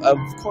Life. Of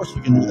course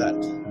we can do that.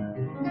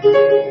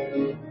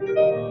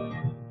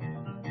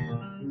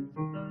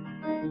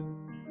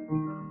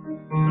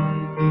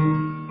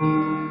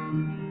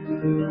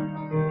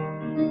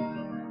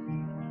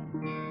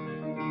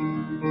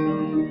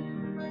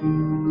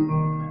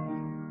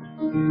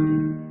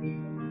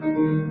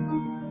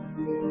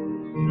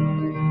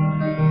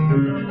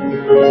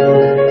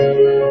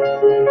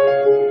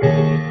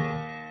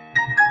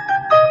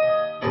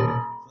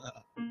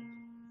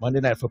 Monday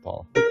Night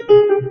Football.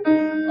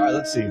 All right,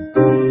 let's see.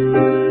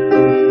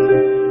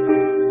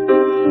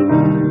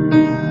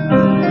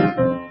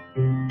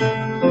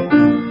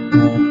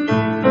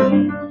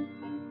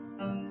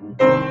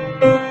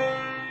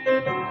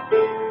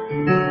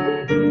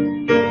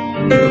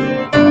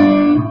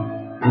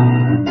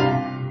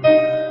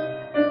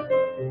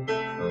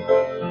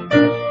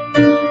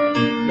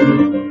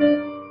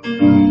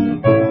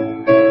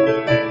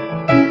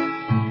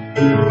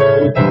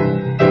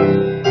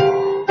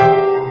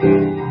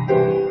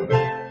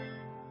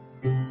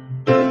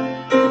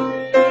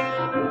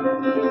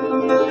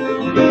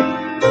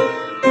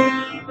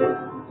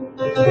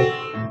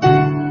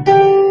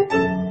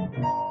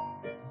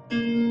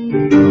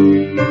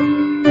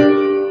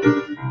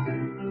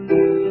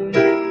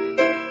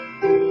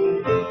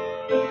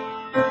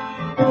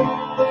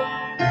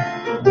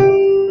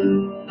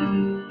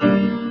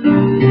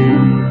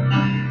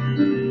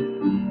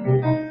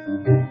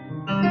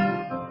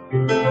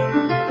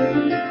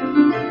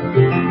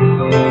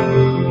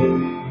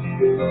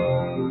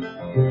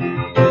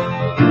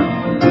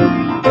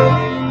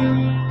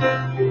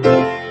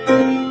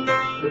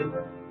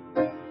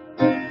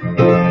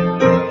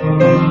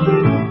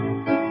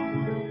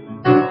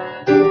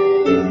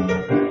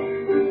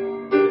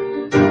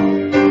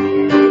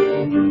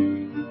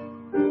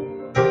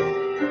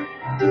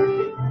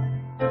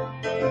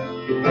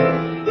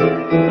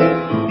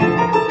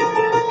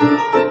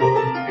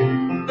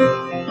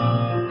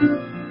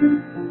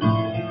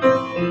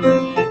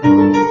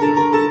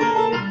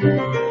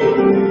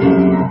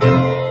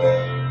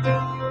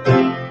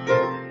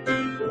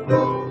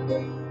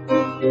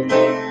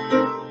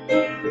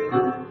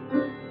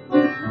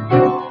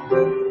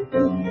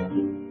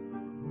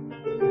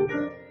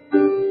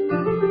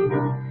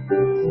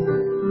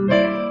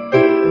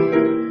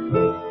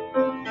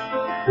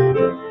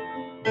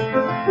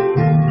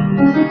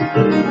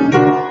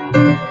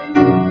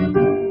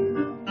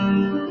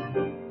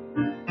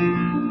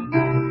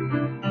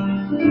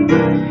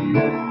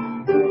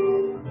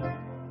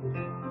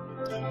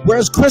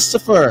 Where's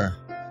Christopher?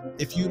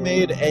 If you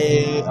made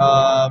a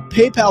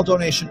PayPal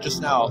donation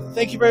just now,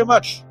 thank you very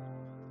much.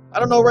 I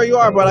don't know where you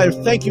are, but I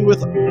thank you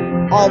with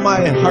all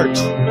my heart.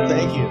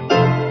 Thank you.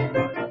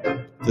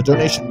 The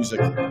donation music.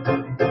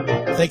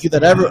 Thank you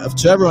to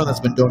everyone that's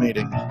been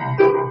donating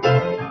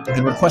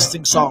and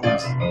requesting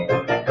songs.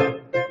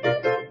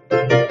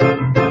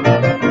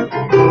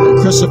 And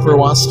Christopher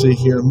wants to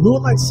hear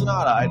Moonlight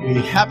Sonata. I'd be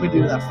happy to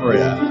do that for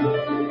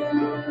you.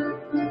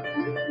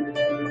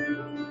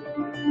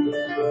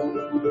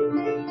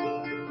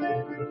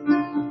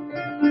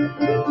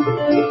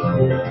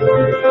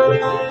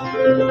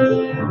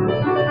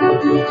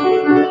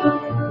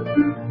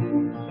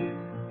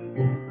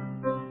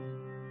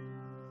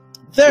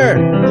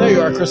 There you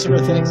are, Christopher.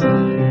 Thanks.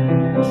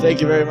 Thank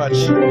you very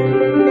much.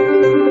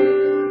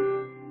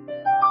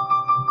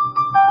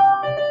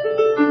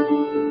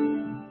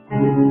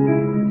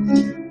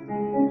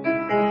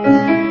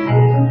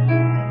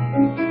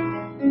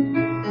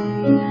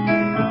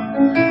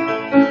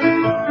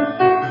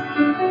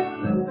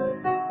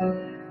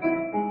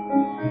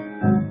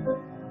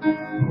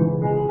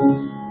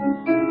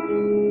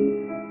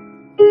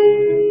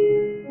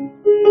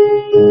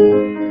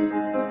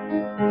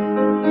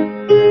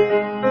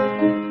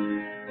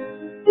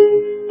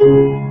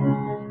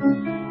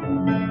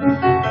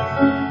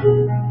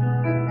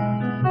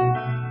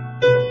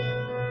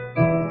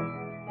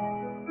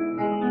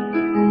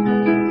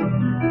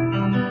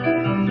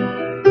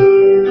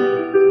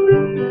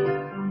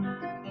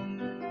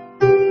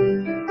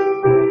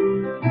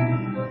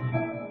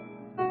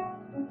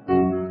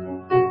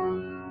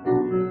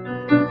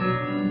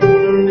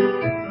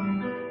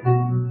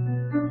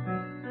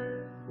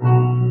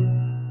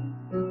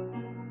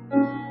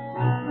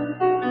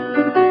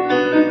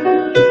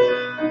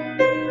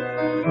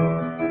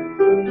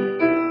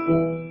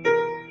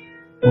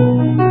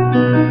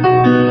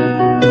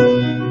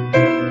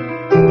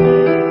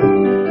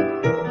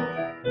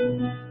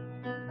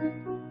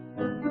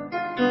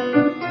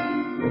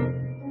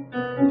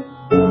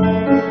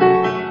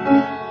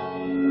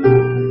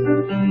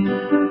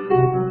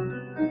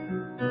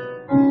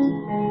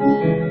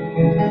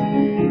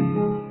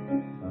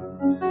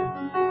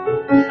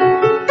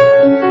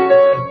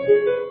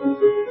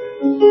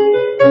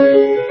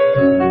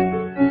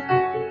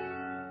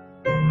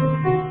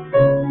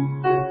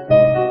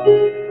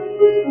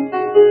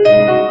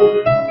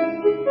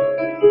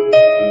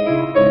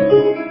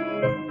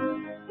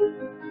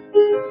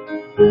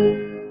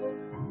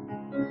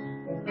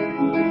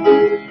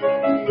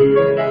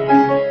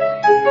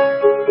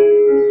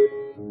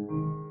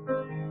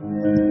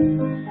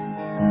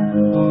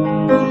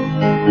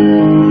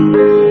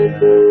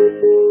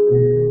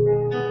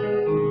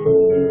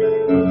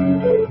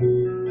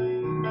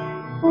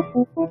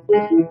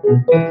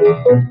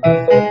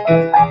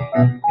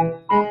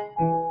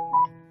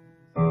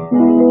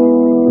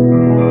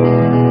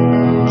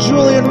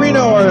 Julie and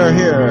Reno are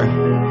here.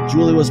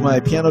 Julie was my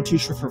piano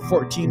teacher for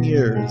 14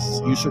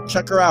 years. You should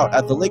check her out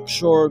at the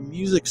Lakeshore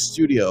Music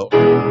Studio.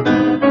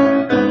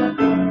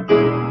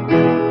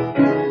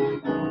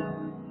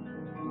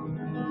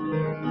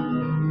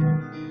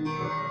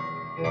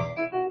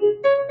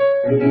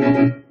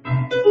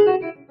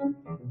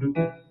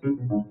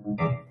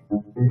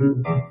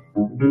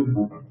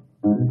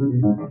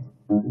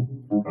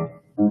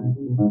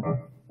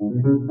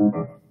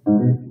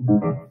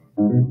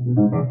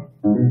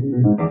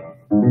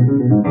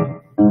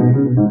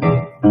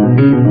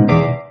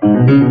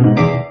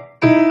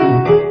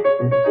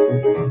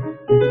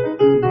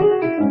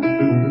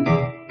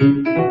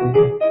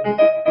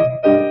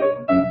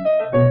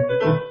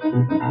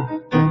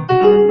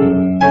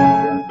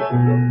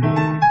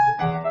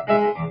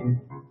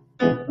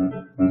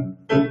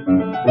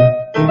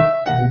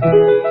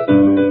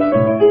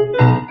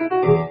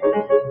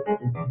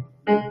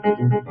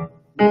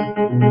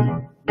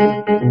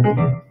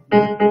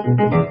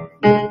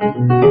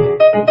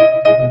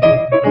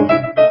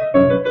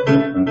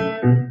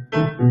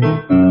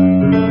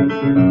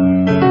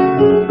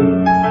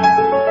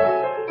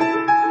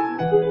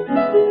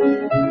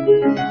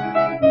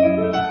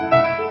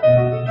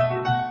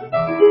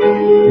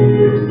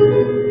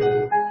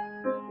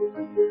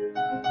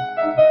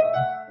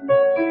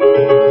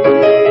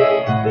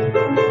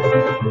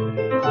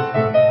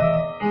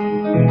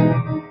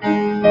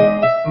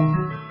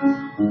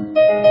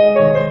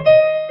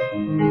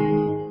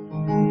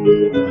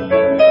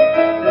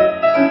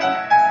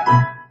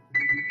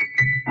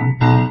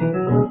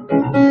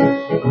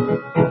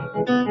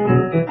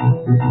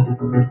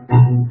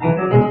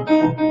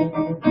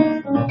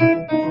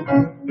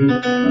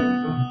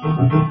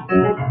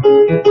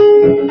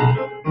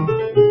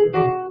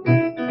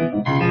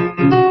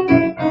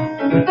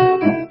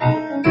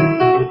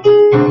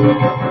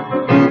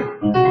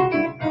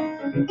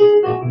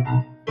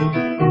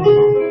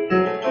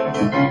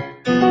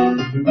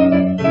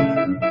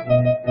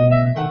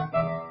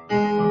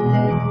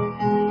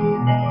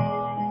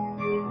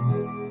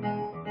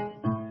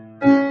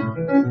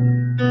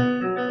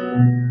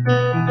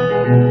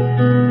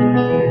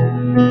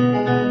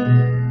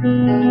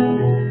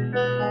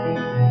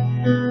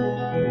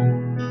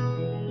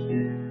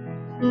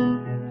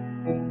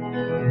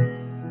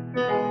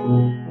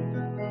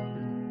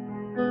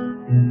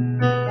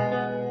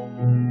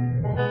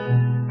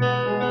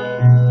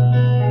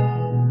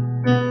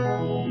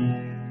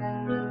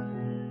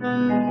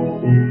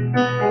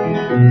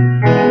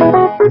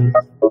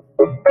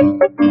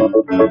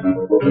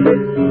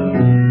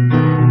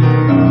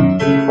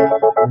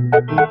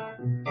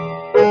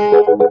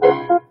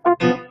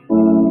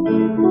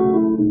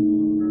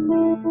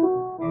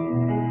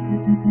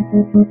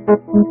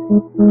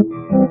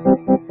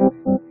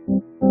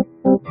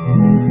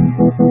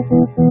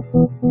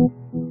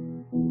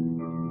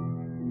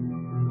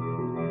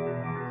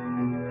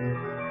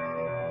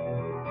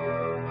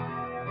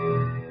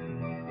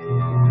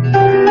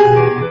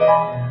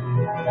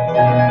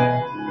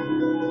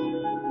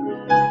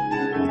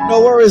 No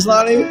worries,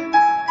 Lonnie.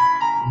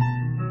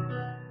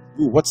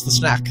 Ooh, what's the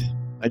snack?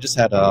 I just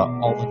had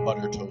almond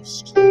butter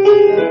toast.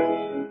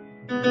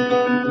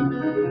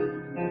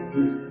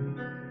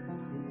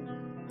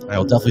 I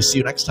will definitely see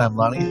you next time,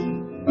 Lonnie.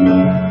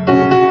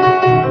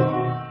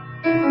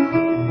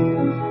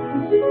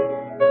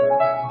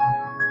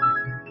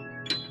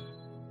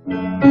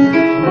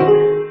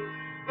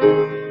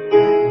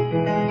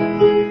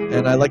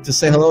 And I'd like to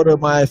say hello to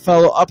my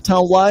fellow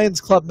Uptown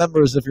Lions Club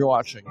members if you're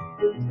watching.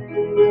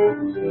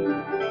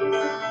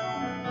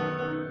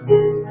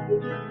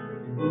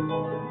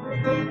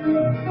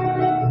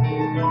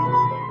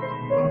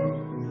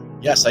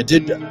 Yes, I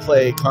did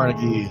play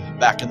Carnegie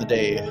back in the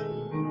day.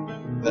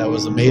 That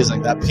was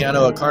amazing. That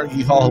piano at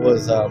Carnegie Hall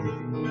was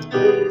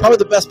probably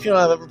the best piano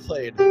I've ever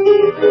played.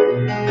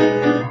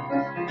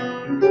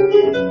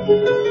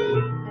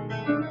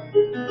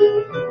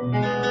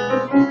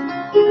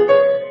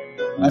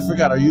 I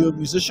forgot, are you a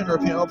musician or a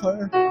piano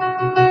player?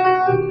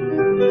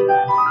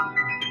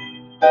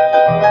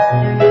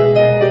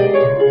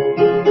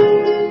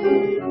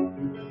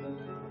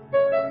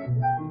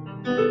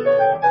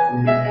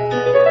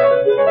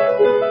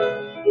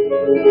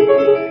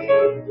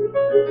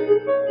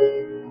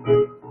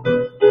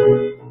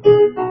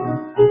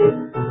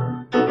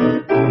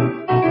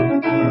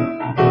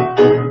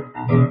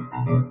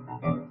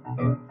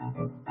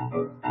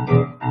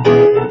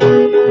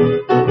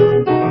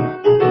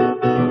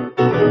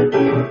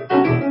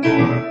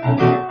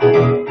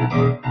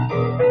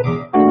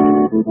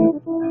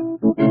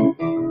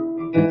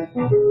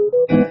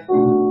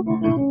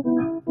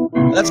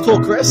 That's cool,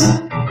 Chris.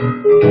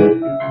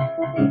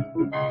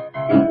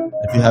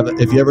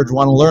 If you ever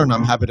want to learn,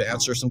 I'm happy to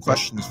answer some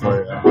questions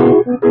for you.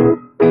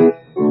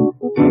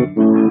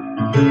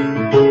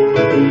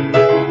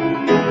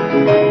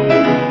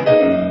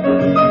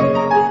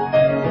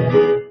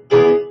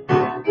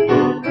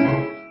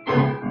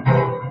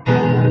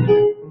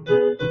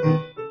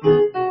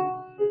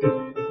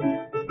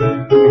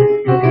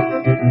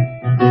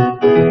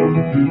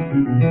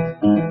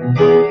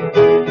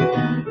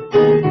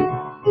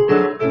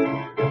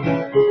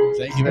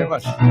 Thank you very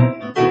much.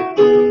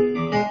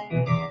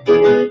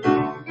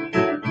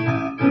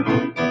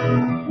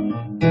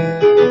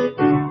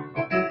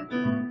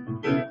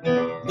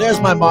 There's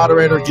my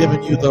moderator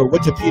giving you the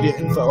Wikipedia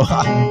info.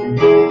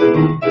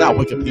 Not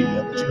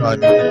Wikipedia, but you know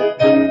what I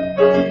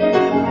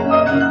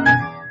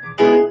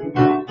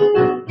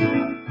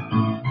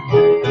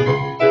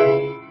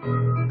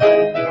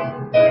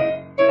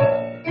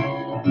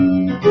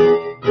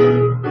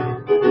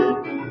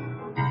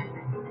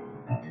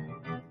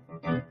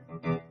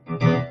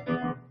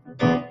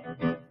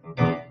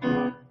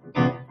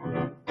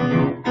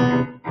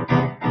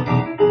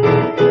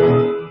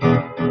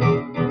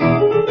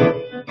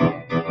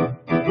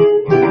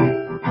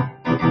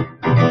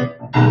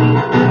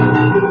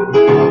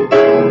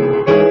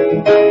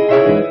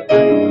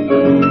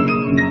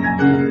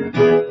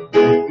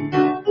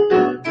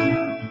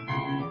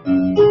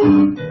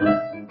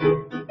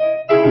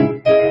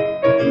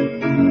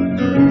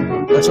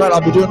That's right,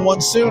 I'll be doing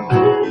one soon.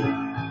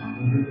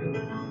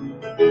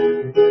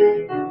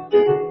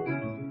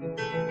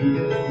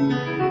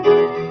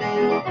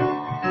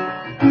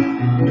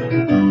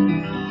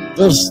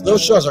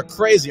 Those shows are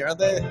crazy, aren't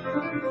they?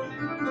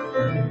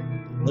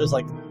 There's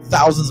like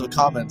thousands of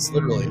comments,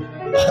 literally.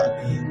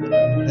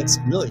 It's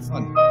really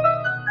fun.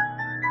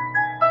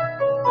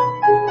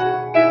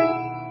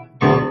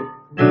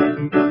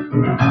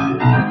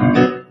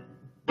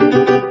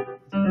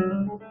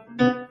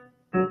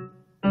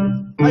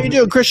 How you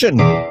doing,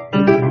 Christian? I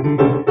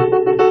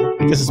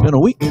guess it's been a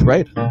week,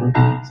 right?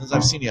 Since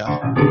I've seen you.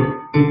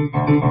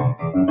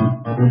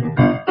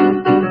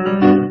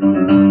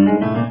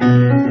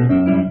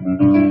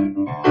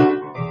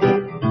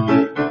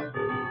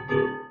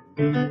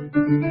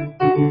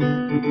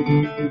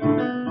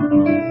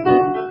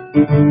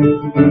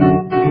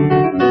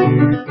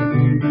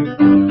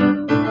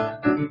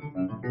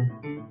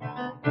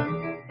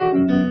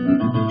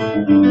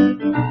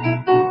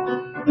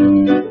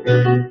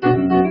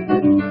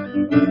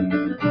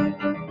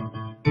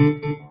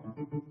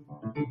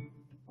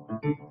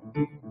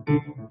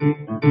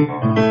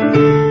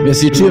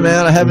 Miss you too,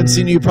 man. I haven't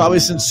seen you probably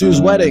since Sue's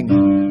wedding.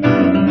 Hope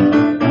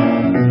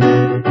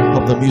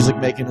the music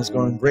making is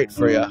going great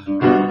for you. I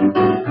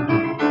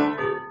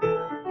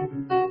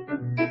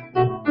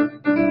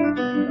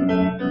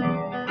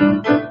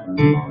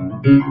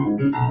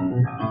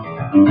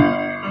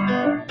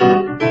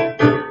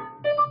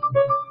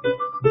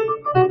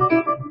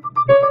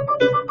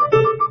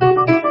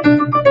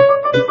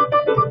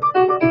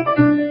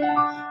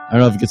don't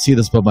know if you can see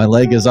this, but my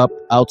leg is up,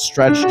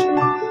 outstretched.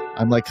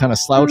 I'm like kind of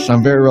slouched.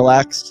 I'm very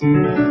relaxed.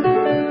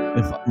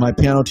 If my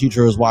piano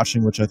teacher is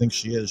watching, which I think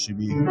she is, she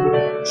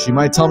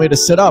might tell me to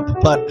sit up,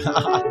 but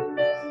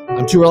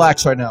I'm too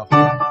relaxed right now.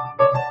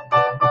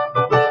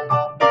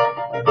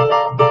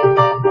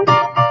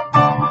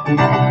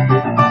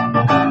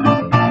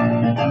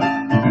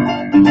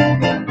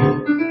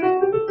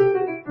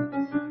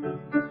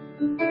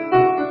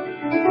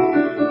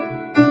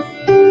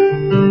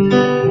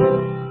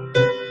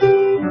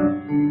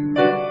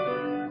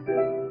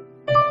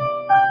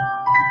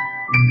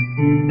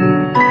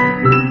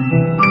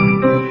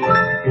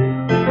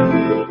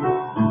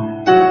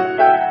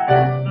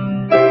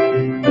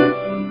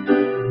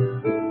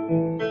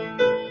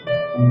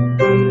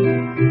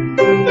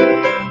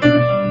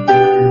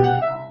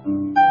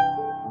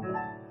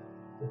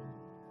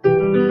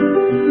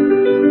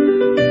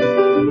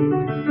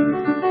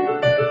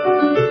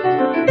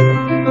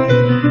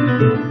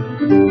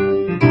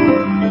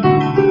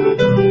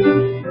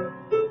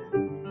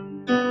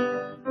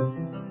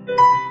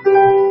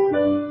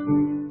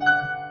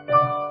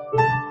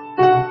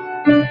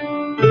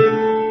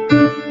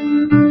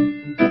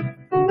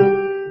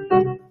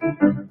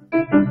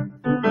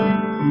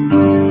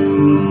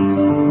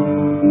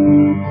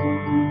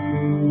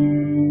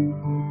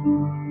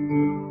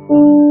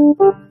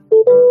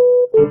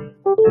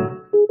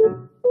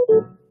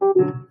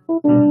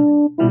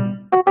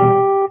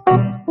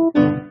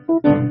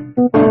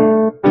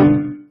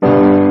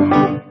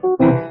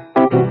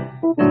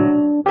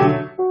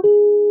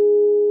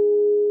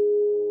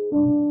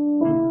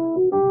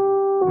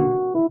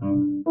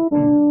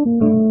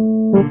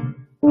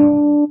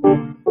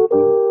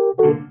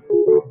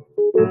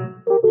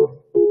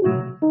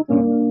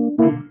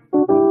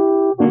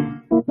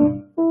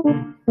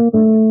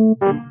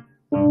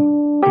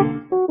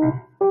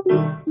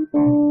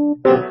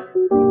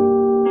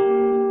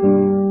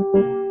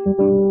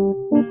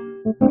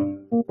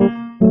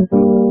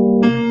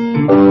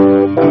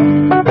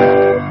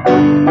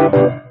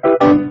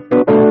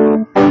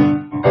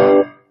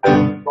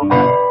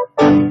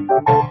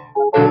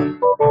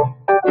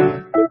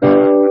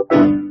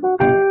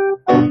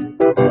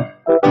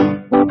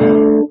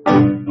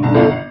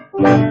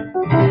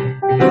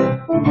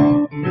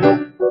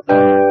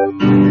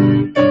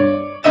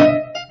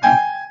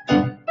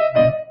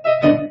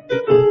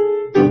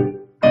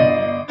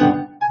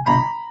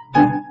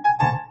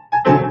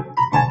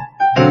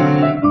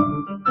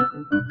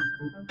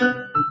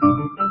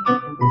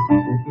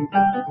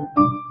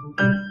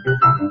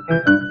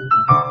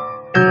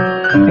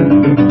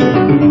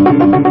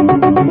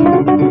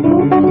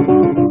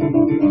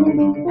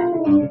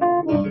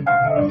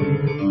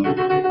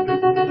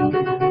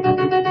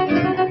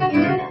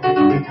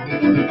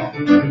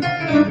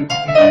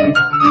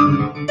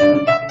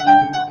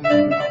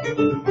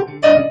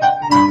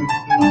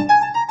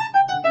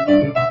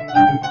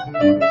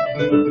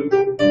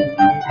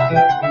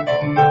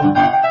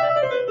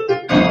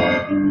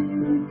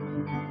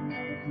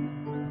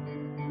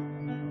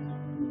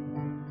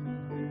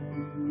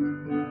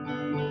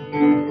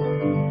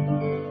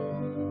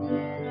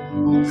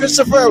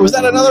 Christopher, was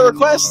that another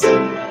request?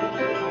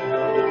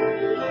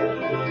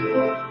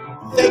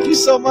 Thank you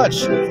so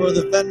much for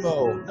the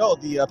Venmo. No,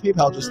 the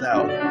PayPal just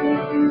now.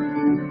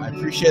 I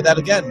appreciate that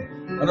again.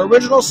 An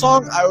original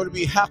song, I would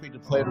be happy to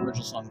play an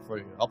original song for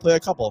you. I'll play a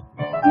couple.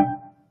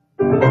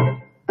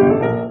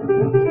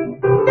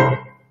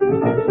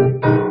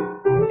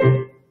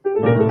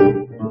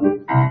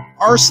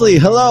 Arsley,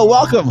 hello,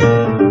 welcome.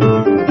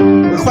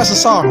 Request a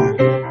song.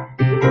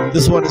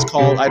 This one is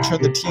called I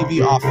Turned the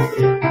TV Off.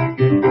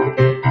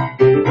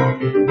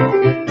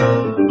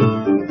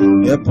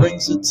 It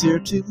brings a tear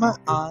to my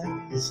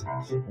eyes,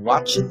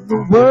 watching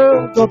the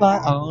world go by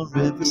on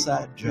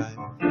Riverside Drive.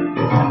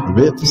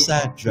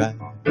 Riverside Drive,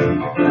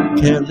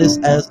 careless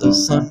as a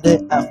Sunday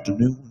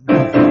afternoon,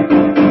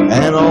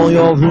 and all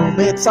your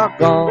roommates are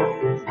gone.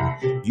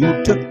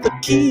 You took the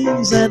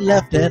keys and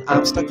left, and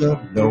I'm stuck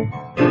alone.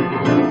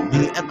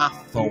 Me and my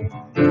phone,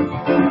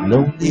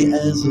 lonely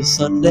as a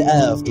Sunday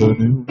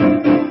afternoon.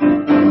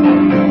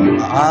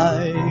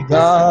 I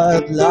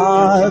got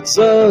lots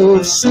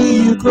of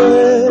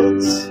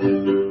secrets.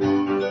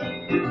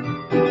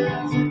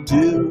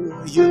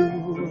 Do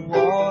you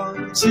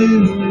want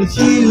to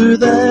hear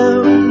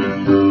them?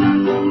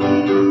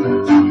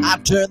 I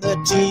turned the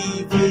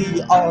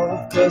TV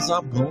off 'cause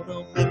I'm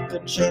gonna make a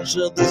change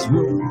to this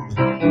room.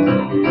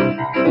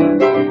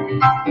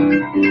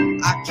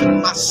 I keep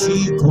my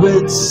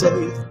secrets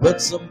safe,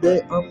 but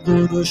someday I'm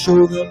gonna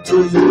show them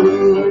to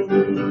you.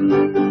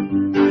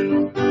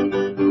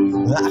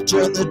 I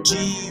turn the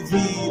TV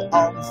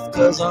off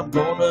 'cause I'm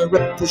gonna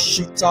rip the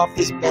sheets off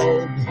this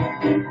bed.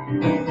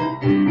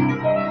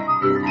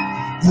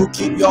 You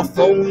keep your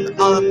phone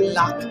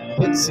unlocked,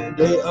 but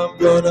someday I'm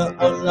gonna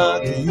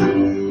unlock you.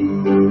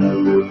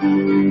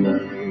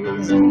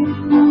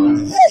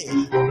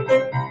 Hey!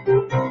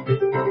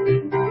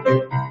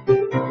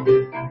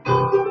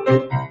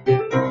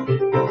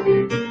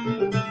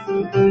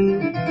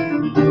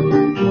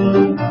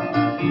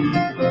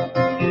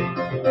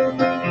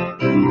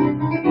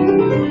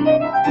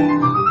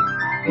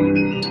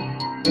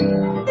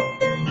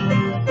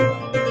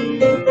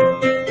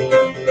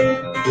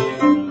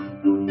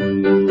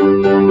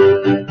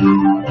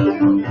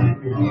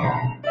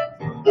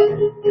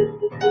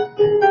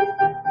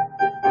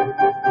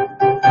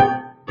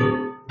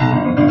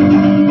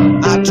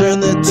 Turn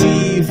the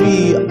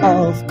TV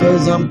off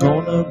 'cause I'm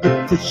gonna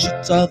rip the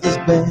sheets off this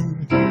bed.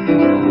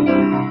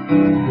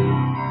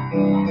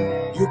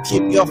 You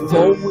keep your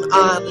phone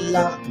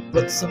unlocked,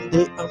 but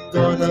someday I'm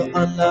gonna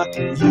unlock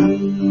you.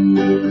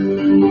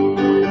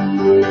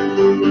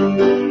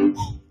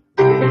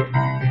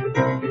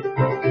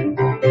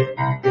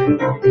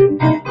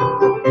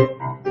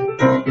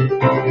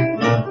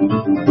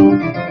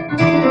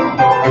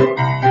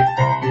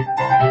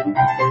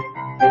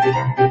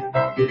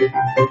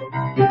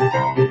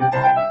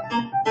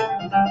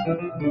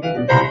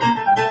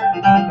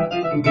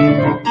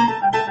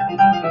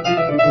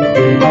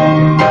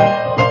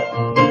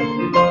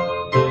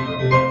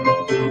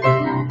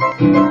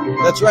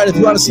 That's right, if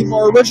you want to see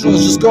more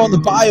originals, just go in the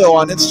bio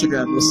on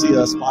Instagram. You'll see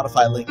a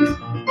Spotify link.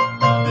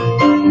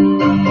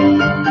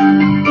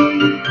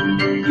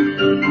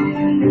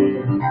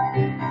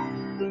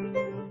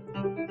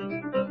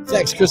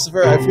 Thanks,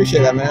 Christopher. I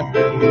appreciate that, man.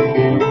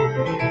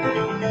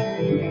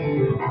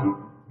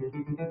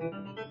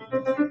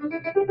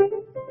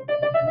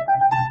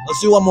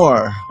 Let's do one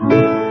more.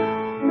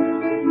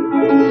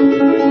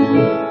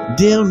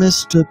 Dear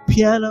Mr.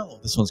 Piano.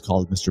 This one's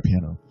called Mr.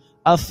 Piano.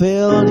 I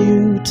failed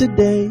you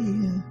today.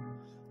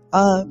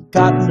 I've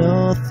got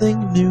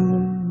nothing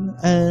new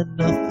and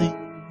nothing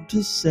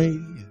to say.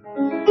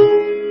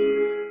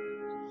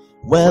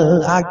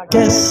 Well, I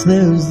guess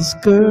there's this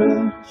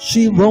girl,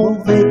 she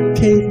won't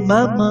vacate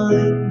my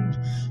mind.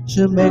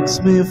 She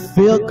makes me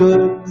feel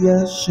good,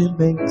 yes, she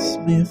makes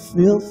me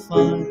feel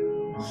fine.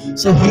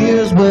 So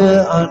here's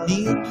where I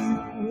need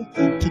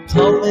you to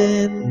come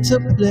into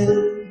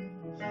play.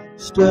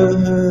 Stir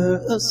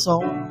her a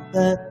song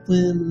that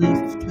will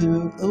lift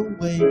her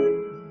away.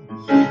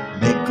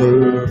 Make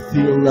her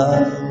feel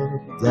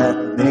loved,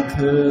 that make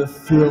her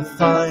feel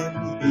fine.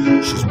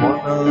 She's one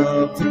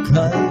of a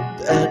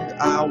kind, and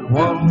I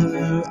want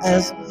her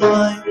as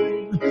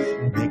mine.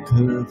 Make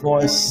her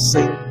voice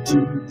sing to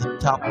the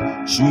top,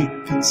 she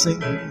can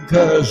sing,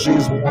 'cause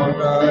she's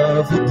one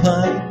of a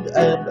kind,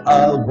 and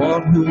I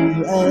want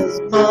her as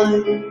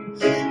mine.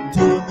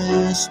 Dear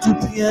Mr.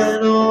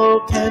 Piano,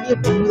 can you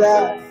do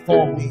that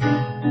for me?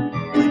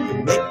 Can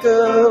you make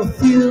her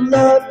feel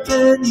love?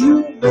 Can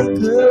you make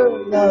her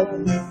love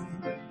me?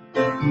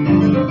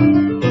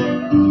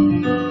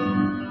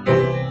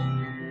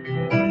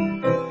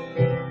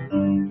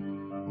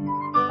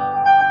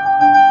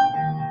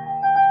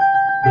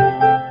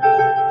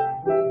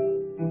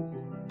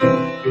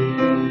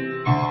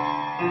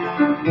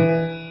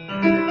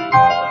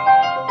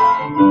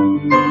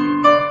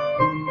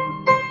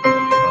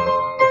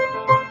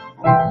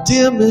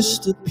 Dear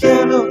Mr.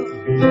 Piano,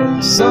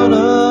 son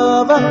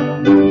of a,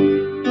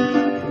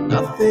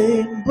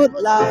 nothing but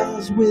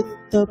lies with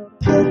the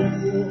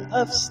pedal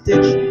of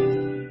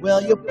stitch.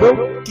 Well, you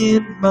broke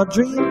in my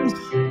dreams,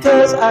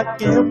 'cause I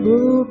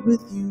gambled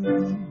with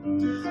you.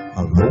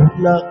 I rolled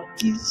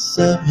lucky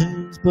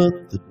sevens,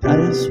 but the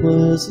dice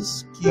was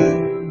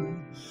askew.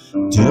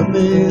 Dear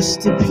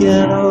Mr.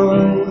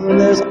 Piano,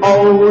 there's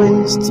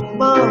always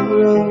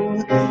tomorrow.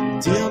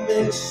 Dear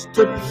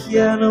Mr.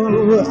 Piano,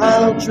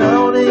 I'll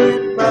drown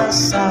in my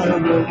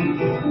sorrow.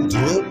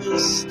 Dear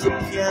Mr.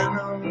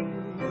 Piano,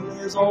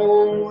 there's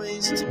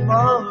always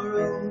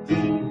tomorrow.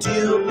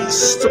 Dear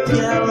Mr.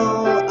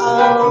 Piano,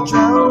 I'll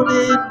drown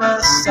in my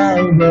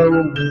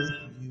sorrow with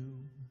you.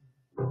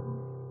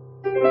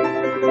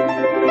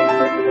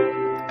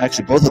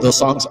 Actually, both of those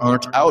songs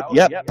aren't out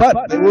yet,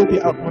 but they will be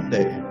out one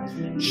day.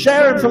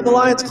 Sharon from the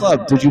Lions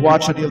Club, did you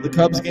watch any of the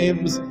Cubs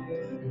games?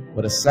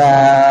 What a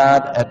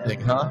sad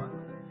ending, huh?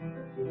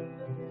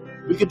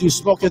 We could do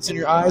Smoke Gets in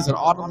Your Eyes and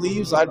Autumn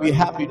Leaves. I'd be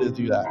happy to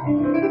do that.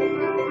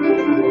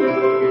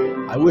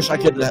 I wish I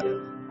could.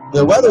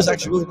 The weather's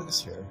actually really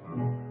nice here.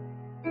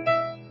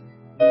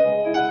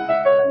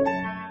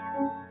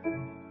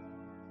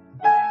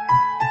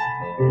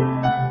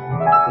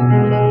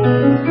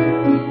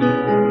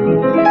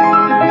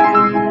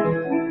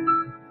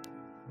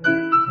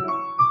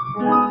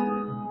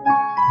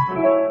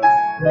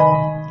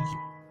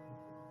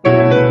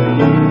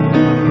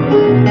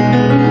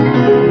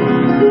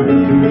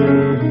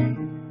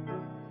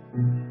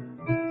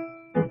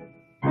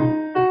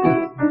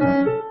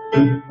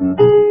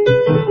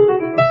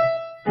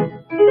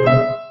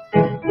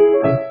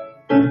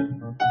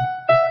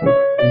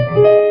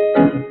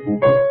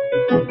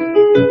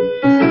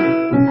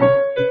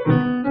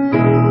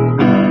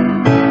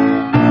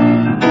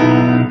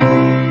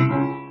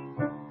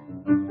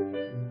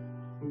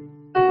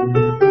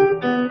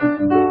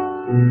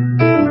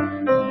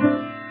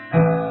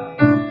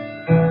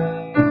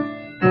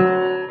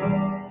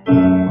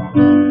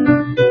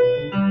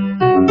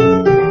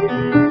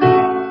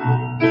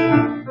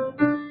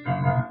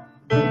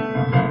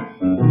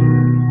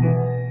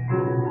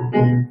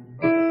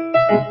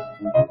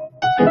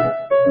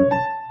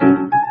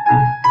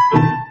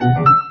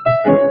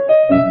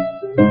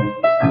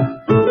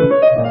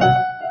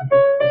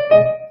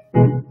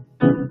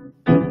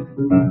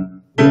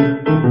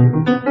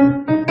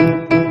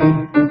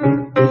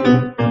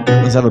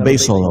 Let's have a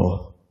bass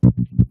solo.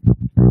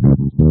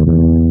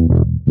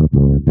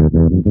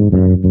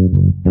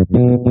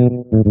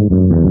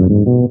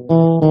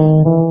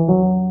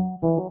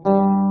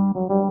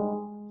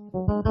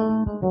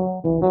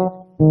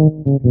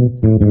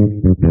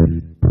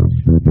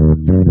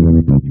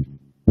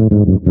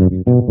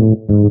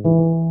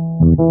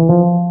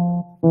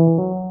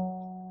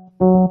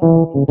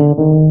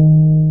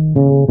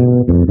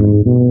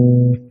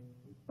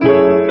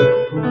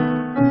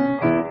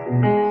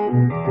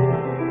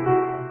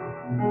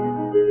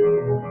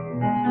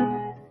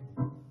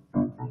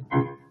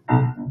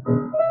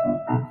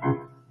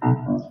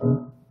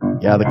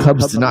 Yeah, the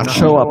Cubs did not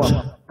show up.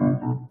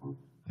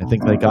 I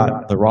think they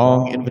got the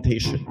wrong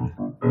invitation.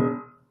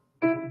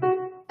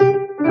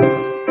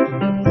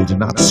 They did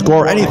not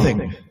score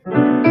anything.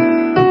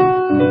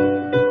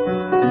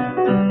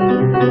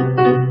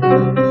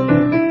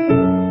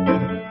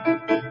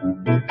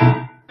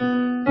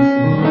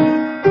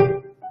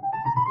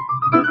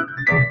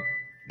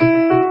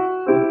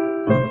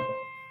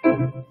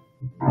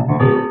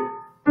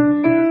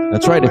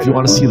 That's right, if you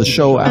want to see the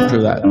show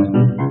after that,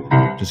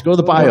 just go to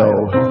the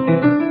bio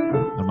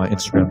on my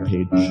Instagram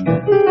page.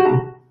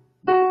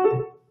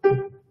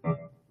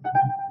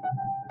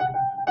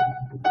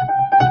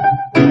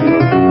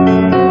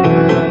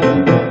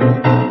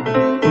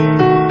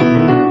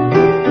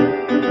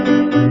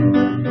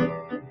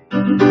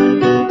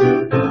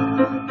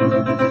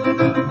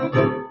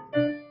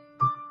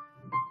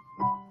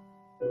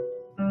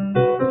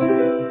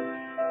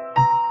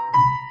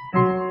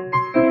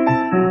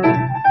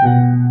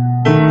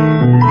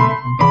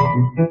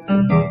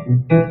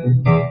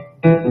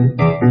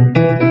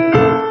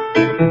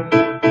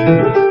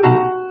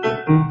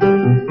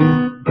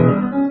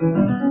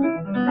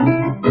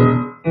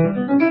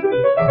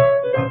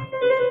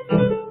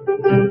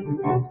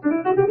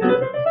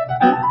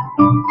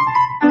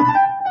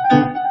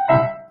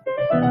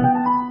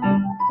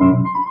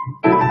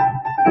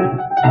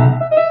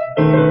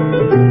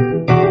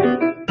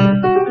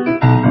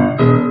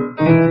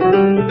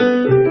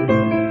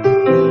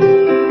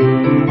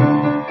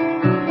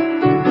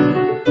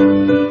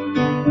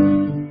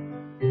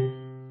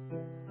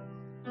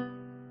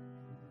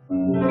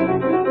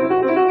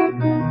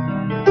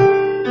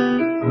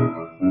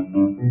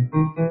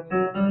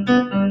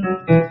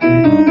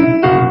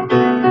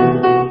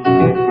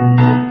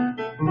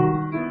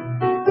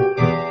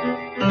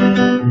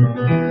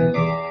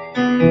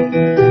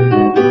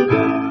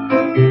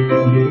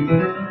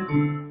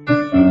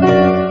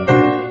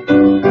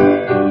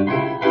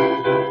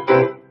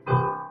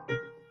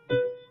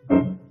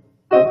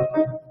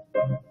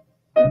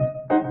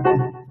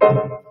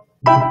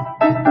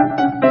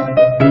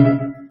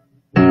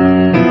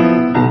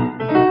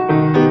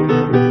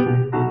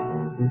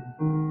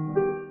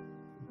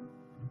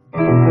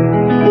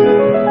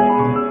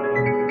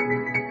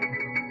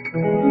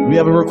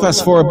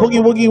 request for a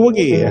Boogie Woogie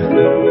Woogie?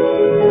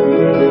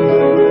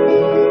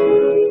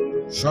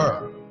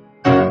 Sure.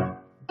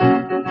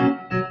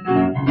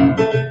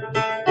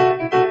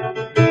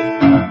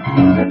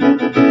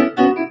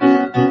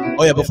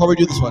 Oh yeah, before we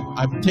do this one,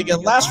 I'm taking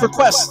last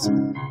request.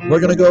 We're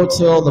going to go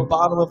till the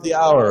bottom of the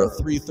hour,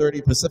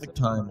 3:30 Pacific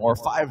time or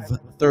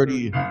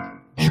 5:30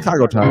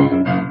 Chicago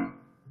time.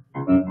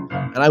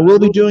 And I will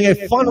be doing a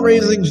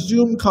fundraising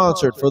Zoom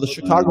concert for the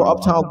Chicago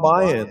Uptown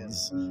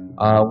Lions.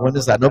 When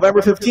is that?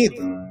 November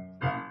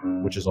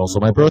 15th, which is also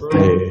my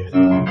birthday.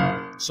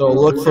 So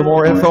look for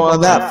more info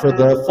on that for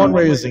the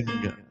fundraising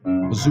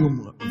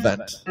Zoom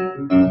event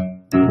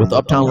with the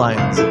Uptown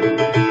Lions.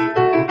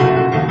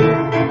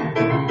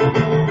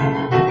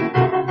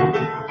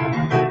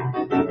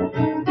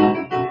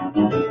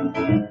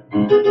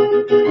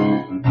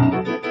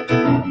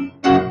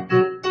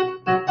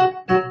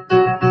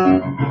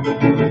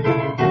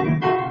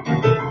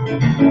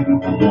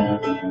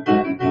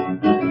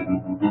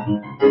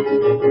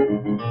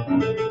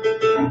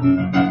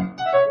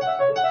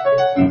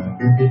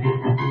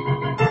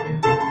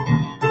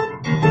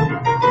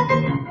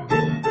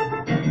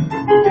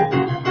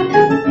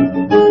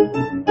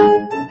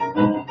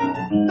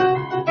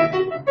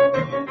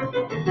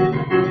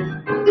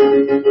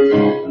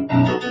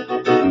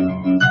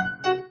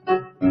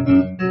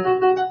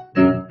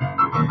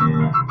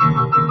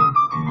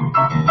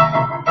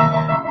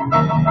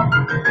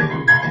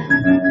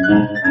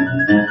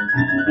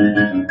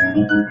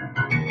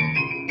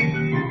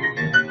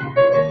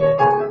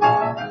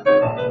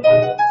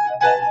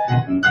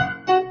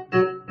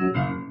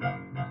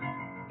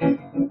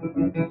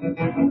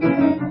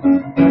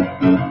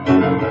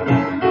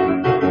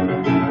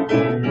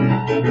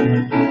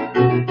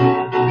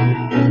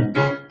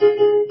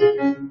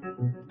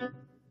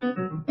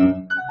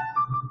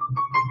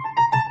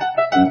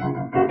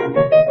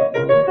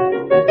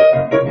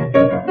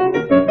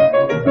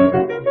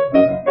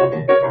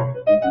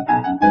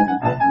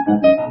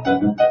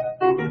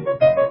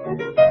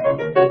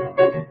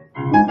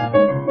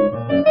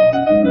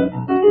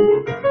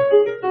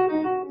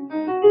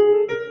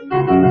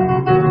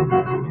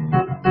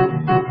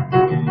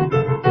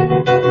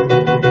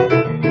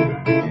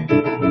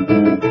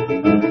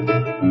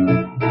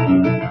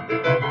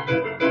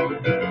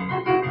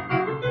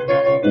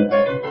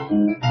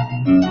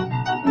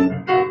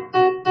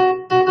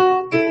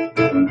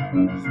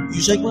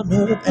 You shake my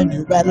nerve and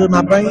you rattle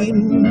my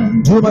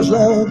brain. Too much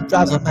love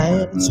drives a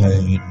man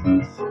insane.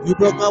 You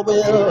broke my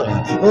will,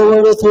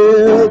 oh what a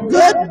thrill.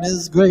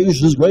 Goodness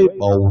gracious, great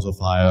balls of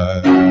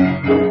fire.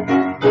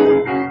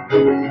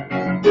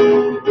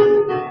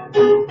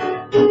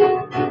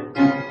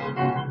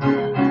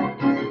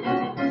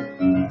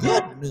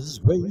 Goodness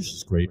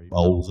gracious, great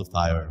balls of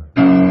fire.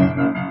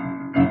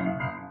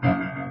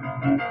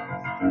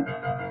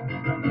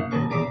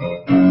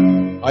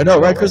 I know,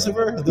 right,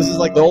 Christopher? This is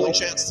like the only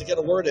chance to get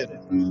a word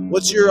in.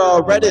 What's your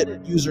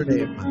Reddit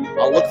username?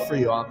 I'll look for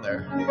you on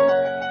there.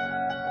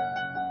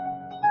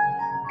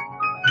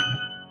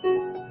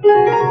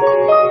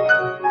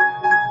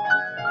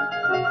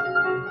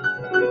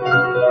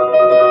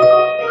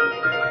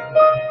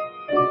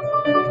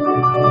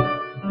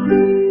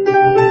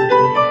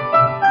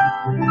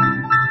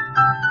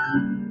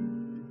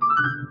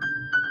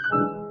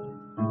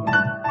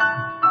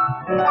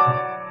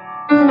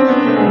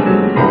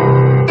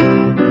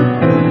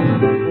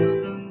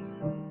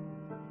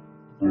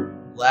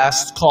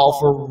 Last call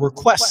for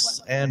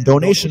requests and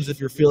donations if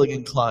you're feeling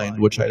inclined,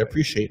 which I'd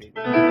appreciate.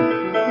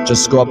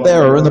 Just go up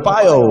there or in the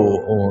bio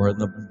or in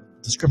the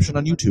description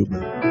on YouTube.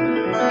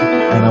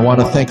 And I want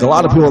to thank a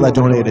lot of people that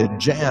donated.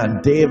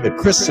 Jan, David,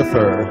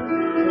 Christopher,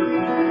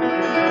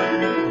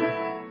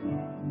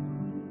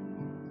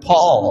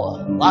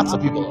 Paul, lots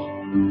of people.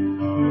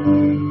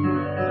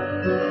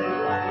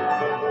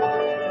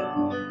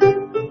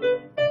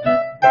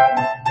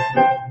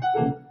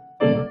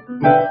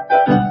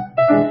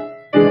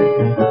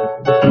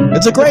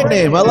 It's a great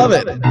name. I love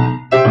it.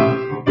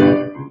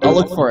 I'll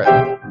look for it.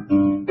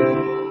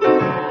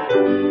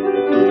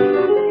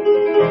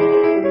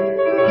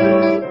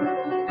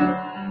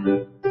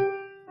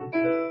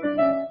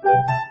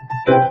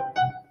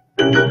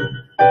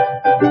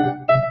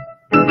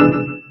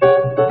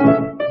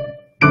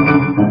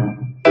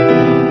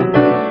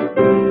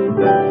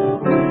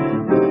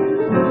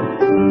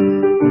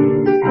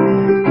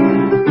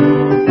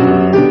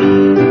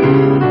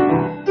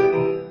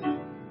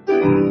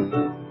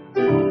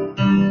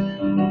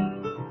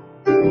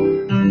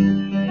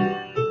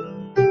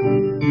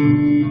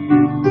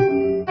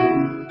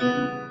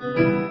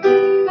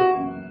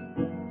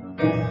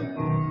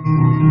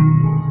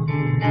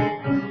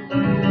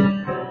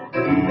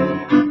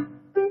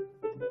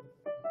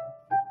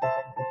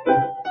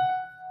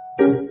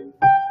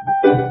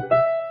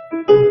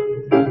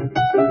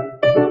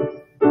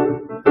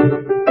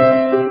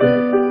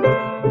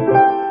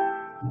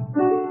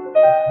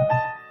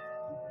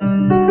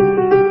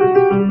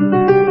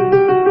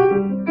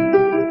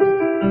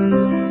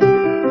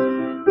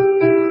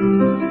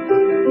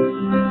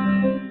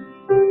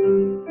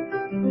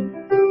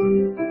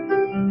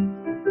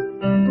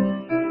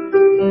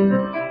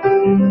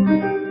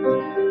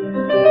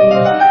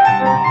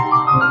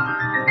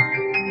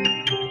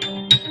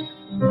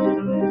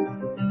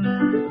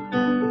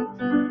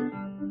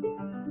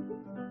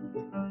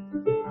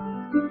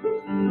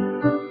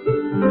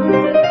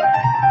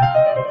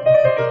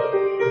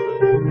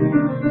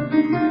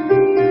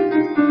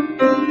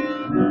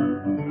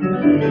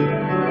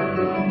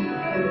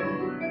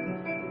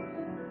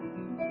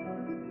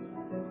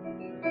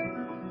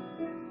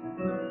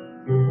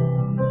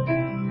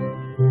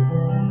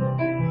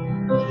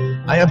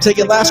 am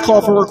taking last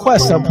call for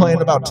requests. I'm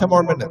playing about 10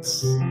 more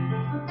minutes.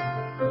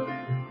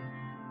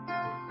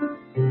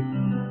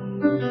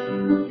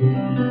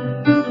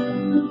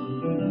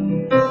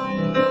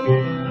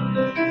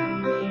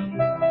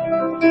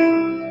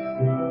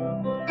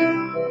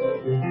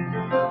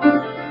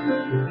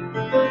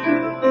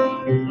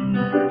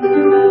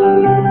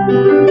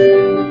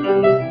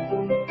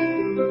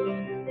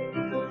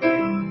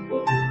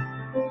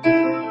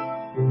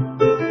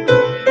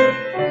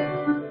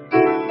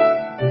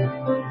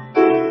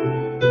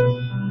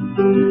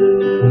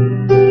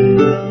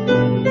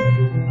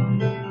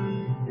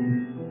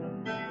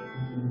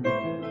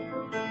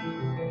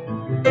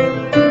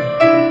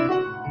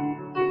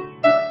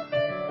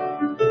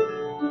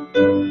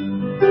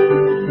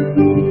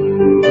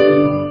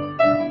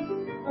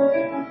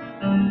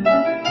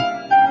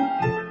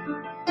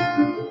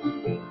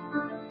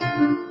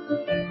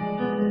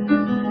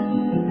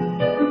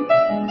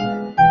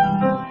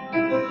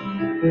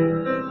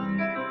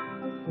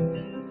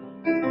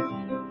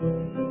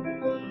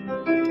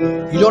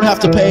 You don't have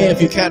to pay.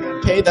 If you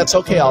can't pay, that's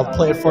okay. I'll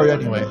play it for you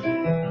anyway.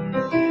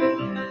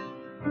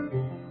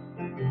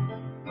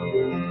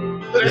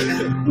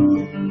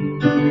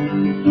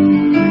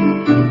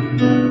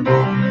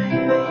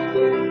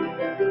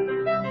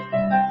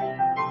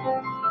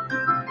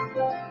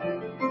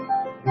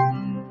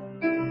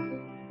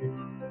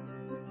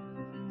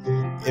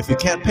 If you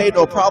can't pay,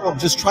 no problem.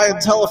 Just try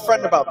and tell a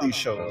friend about these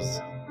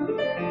shows.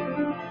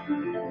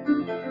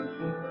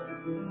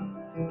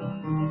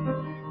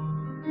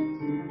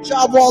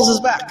 Job Walls is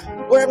back.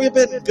 Where have you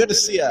been? Good to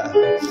see ya.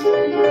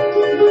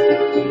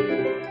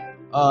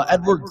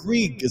 Edward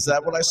Grieg, is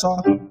that what I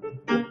saw? And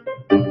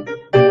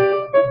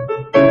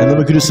then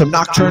we could do some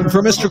Nocturne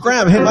for Mr.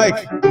 Graham. Hey,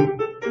 Mike.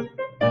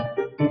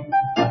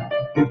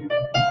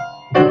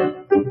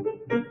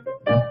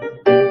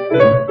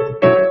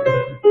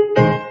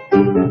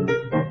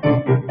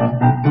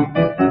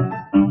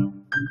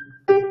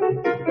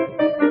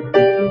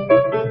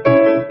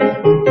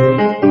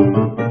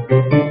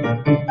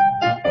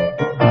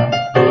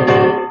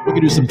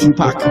 Do some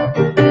Tupac.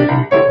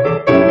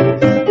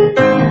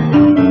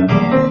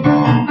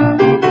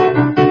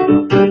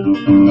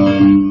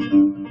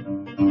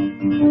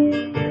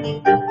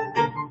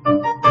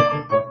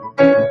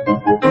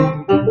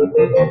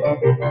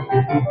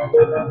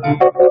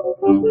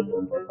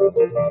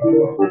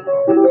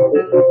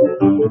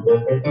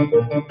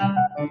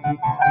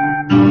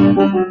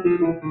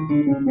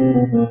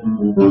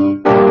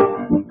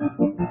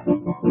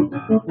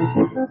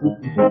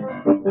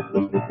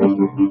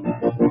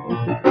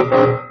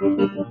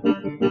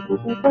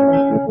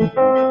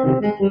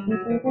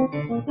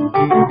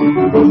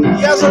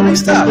 Yes,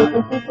 Arista.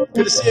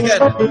 Good to see you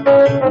again.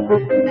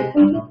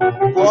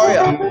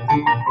 Gloria.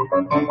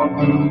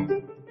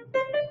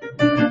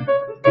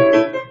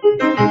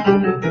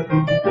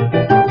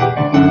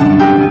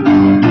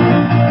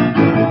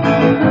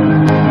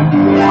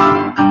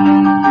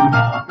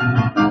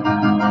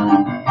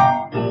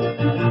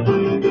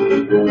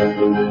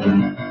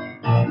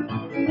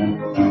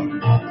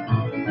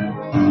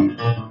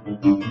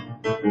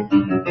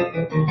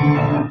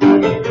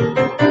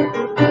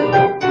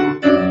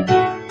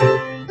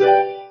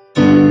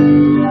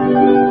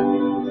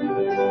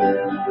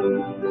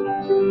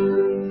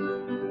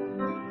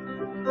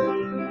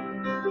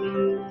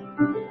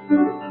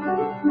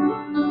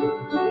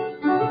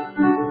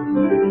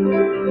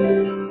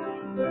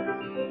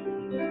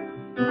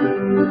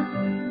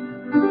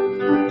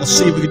 Let's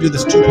see if we can do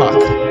this Tupac.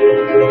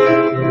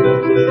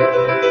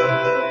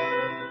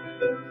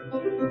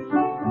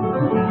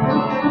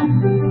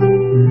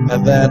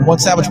 And then one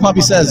Savage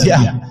Puppy says,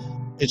 yeah,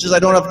 it's just I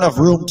don't have enough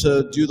room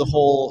to do the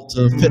whole,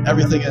 to fit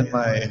everything in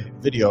my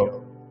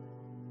video.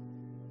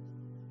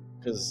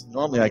 Because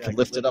normally I can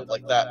lift it up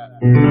like that.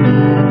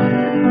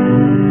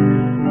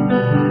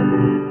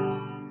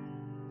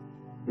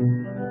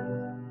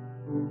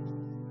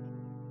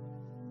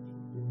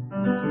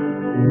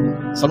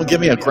 Someone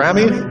give me a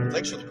Grammy?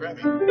 Thanks for the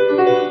Grammy.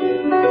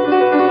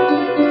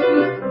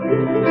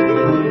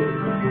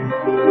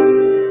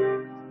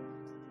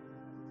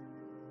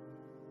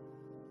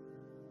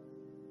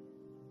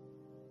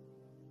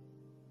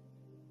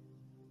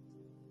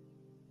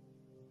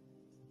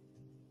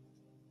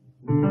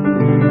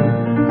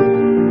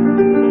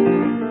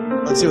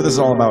 Let's see what this is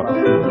all about.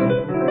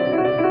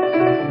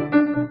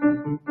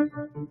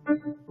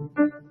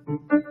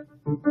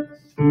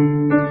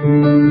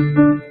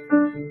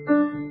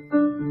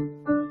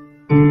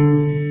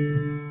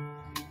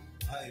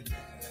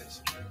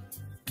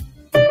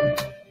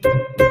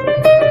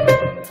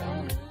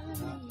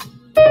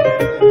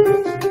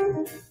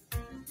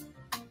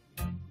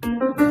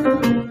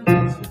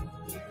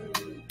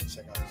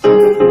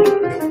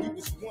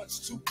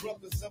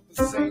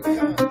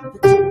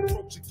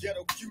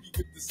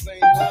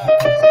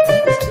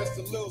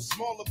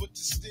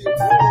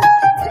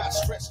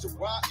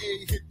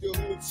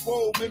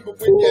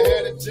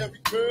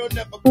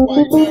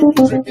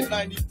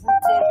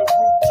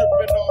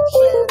 tripping off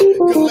Sean.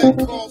 Collect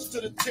calls to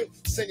the tip,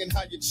 saying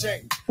how you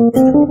change.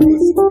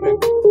 Pussy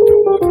flip,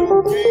 doing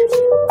no games.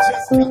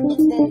 Just got the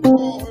phone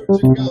call, heard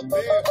you got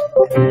there.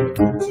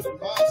 To the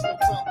vibes, no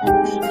time for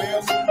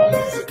females. I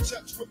lose in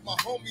touch with my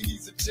homie,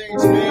 he's a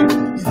changed man.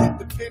 He hit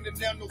the pen and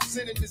now no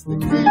sinning is the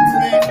game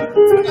plan.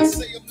 When I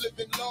say I'm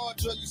living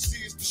large, all you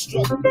see is the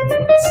struggle.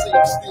 When I say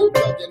I'm still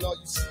thugging, all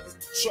you see is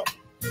the trouble.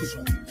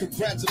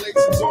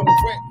 Congratulations on the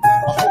rent.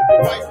 I hope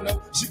your wife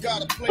know she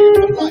got a plan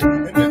for life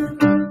and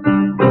everything.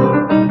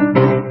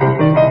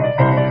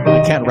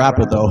 I can't rap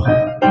it though.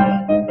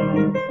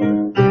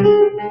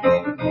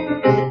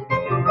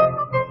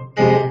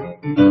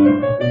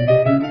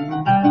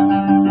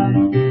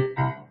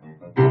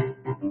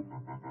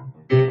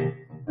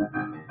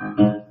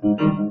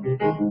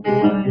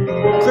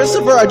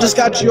 Christopher, I just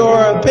got your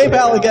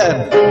PayPal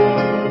again.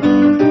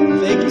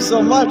 Thank you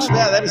so much.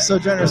 Man, that is so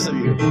generous of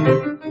you.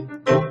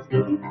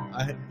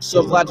 I'm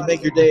so glad to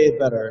make your day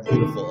better and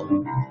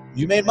beautiful.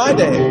 You made my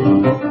day.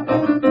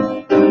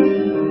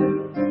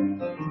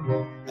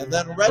 And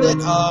then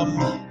Reddit,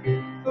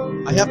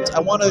 I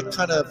want to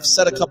kind of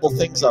set a couple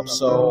things up,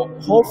 so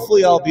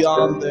hopefully I'll be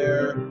on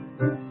there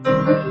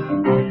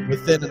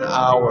within an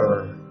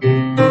hour.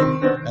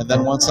 And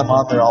then once I'm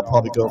on there, I'll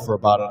probably go for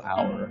about an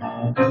hour.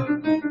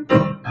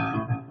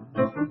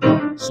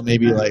 So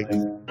maybe like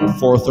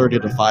 4:30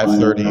 to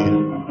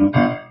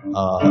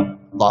 5:30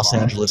 Los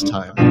Angeles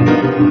time.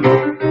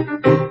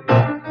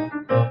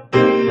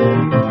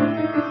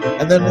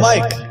 And then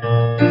Mike,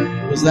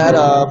 was that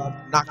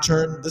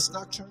Nocturne, this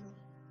Nocturne?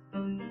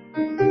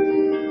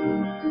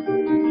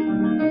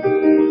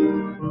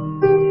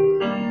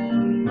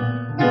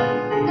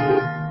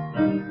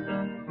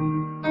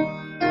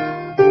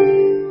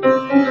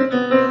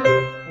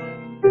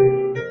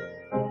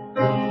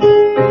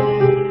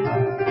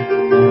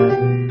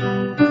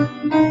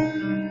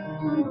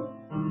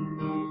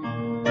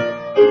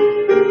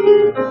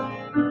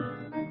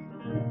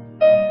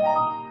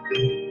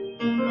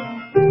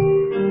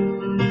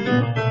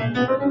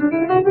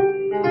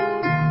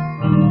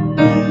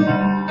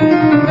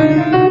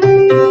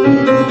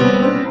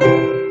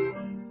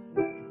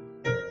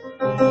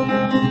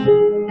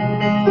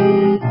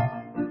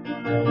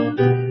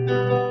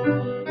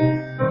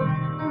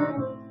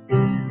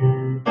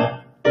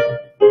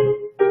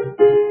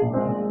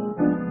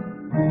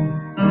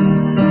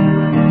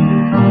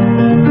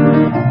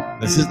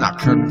 This is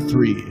Nocturne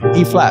 3,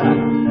 E flat.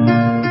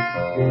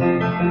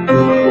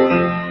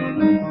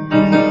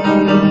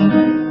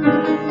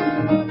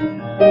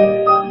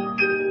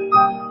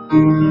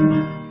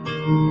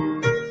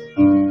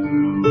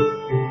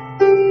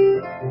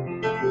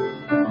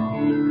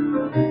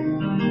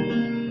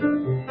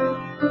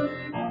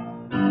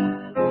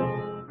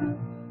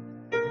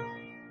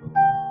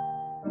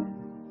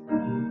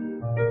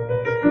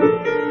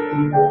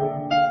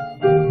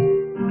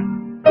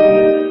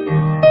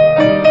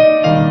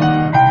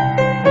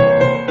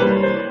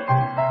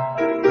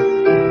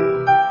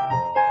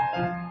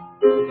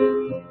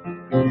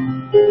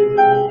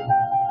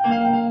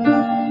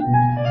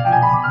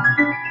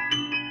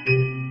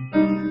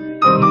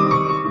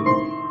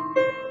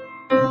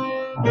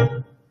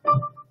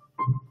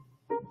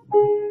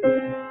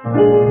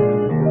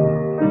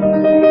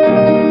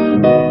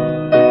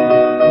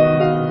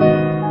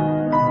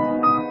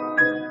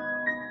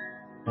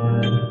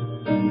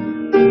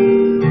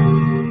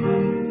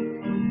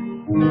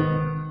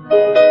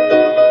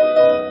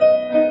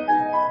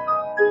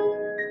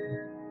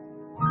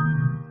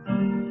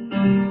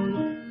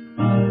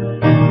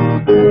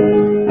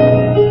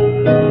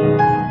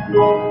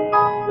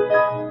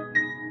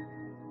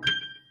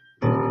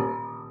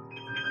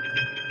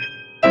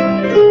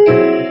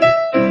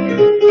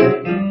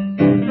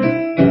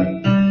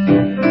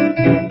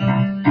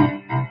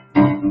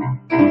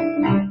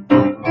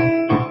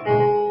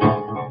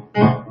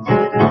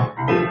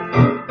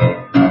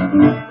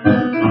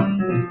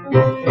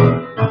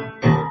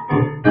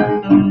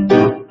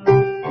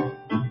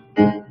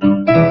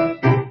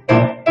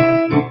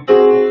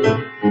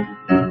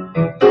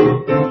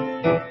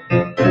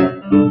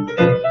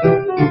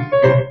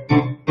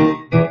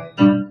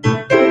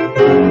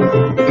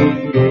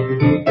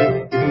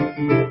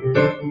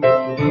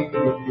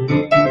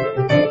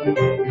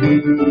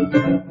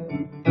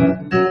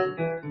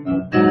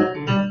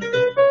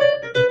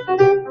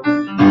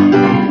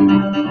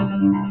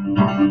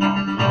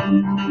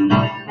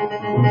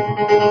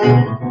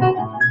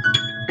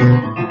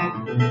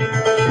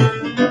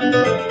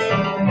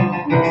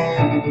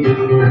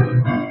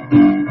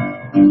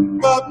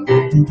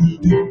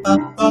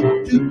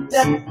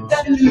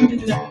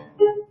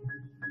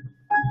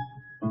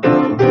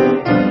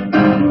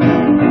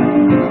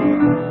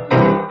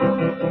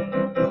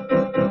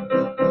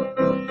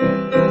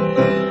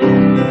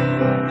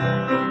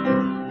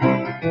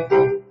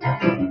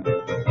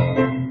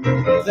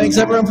 Thanks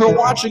everyone for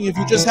watching. If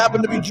you just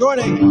happen to be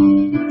joining,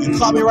 you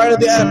caught me right at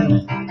the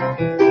end.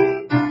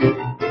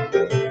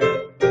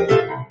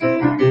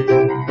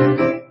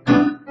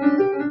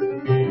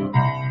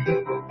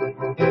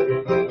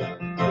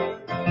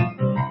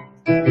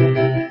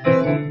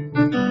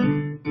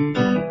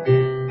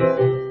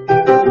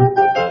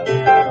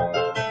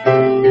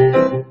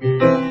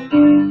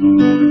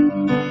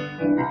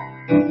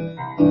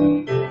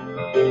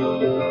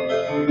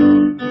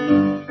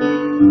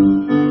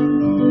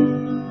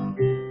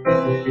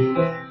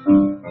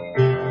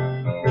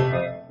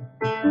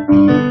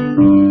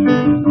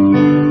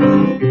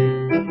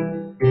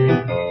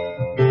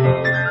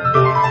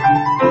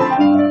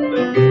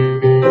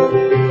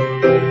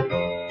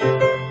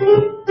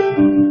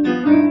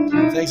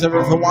 Thanks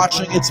everyone for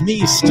watching. It's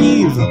me,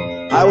 Steve.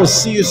 I will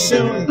see you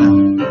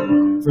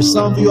soon. For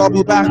some of you, I'll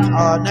be back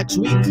next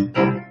week.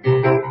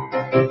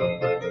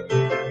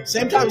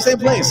 Same time, same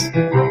place.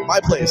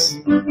 My place.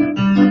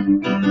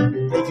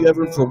 Thank you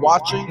everyone for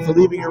watching, for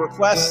leaving your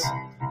requests,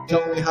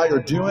 telling me how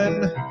you're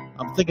doing.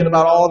 I'm thinking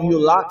about all of you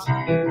a lot.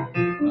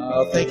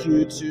 Thank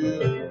you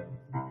to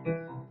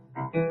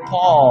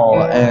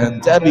Paul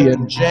and Debbie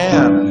and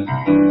Jan,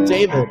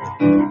 David,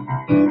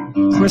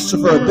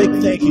 Christopher, a big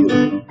thank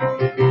you.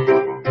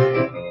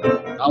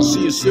 I'll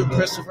see you soon,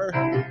 Christopher.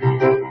 I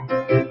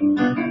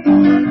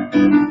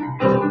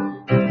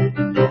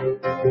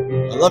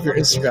love your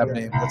Instagram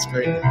name. That's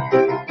great.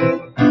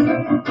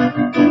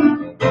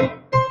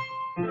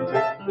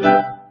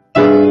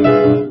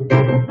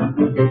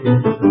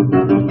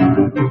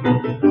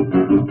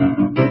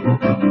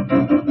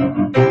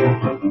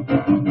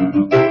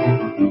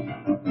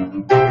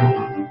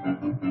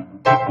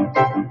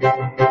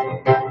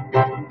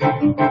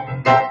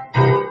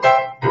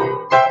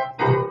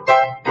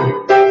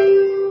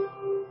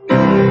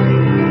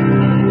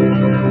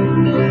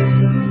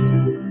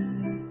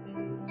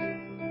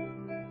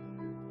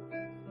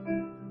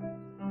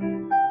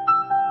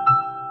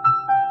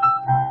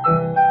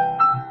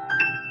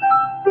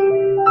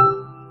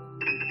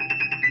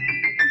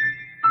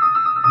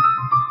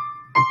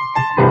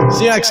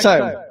 See you next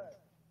time.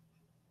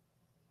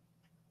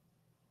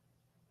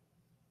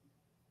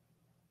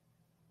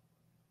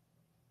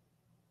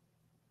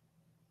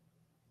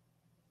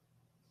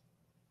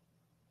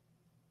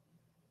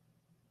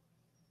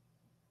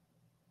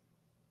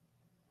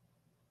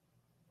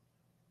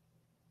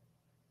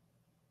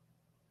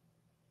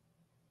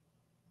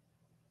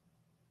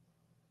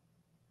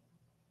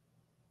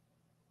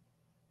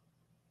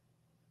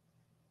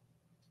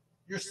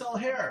 You're still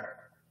here.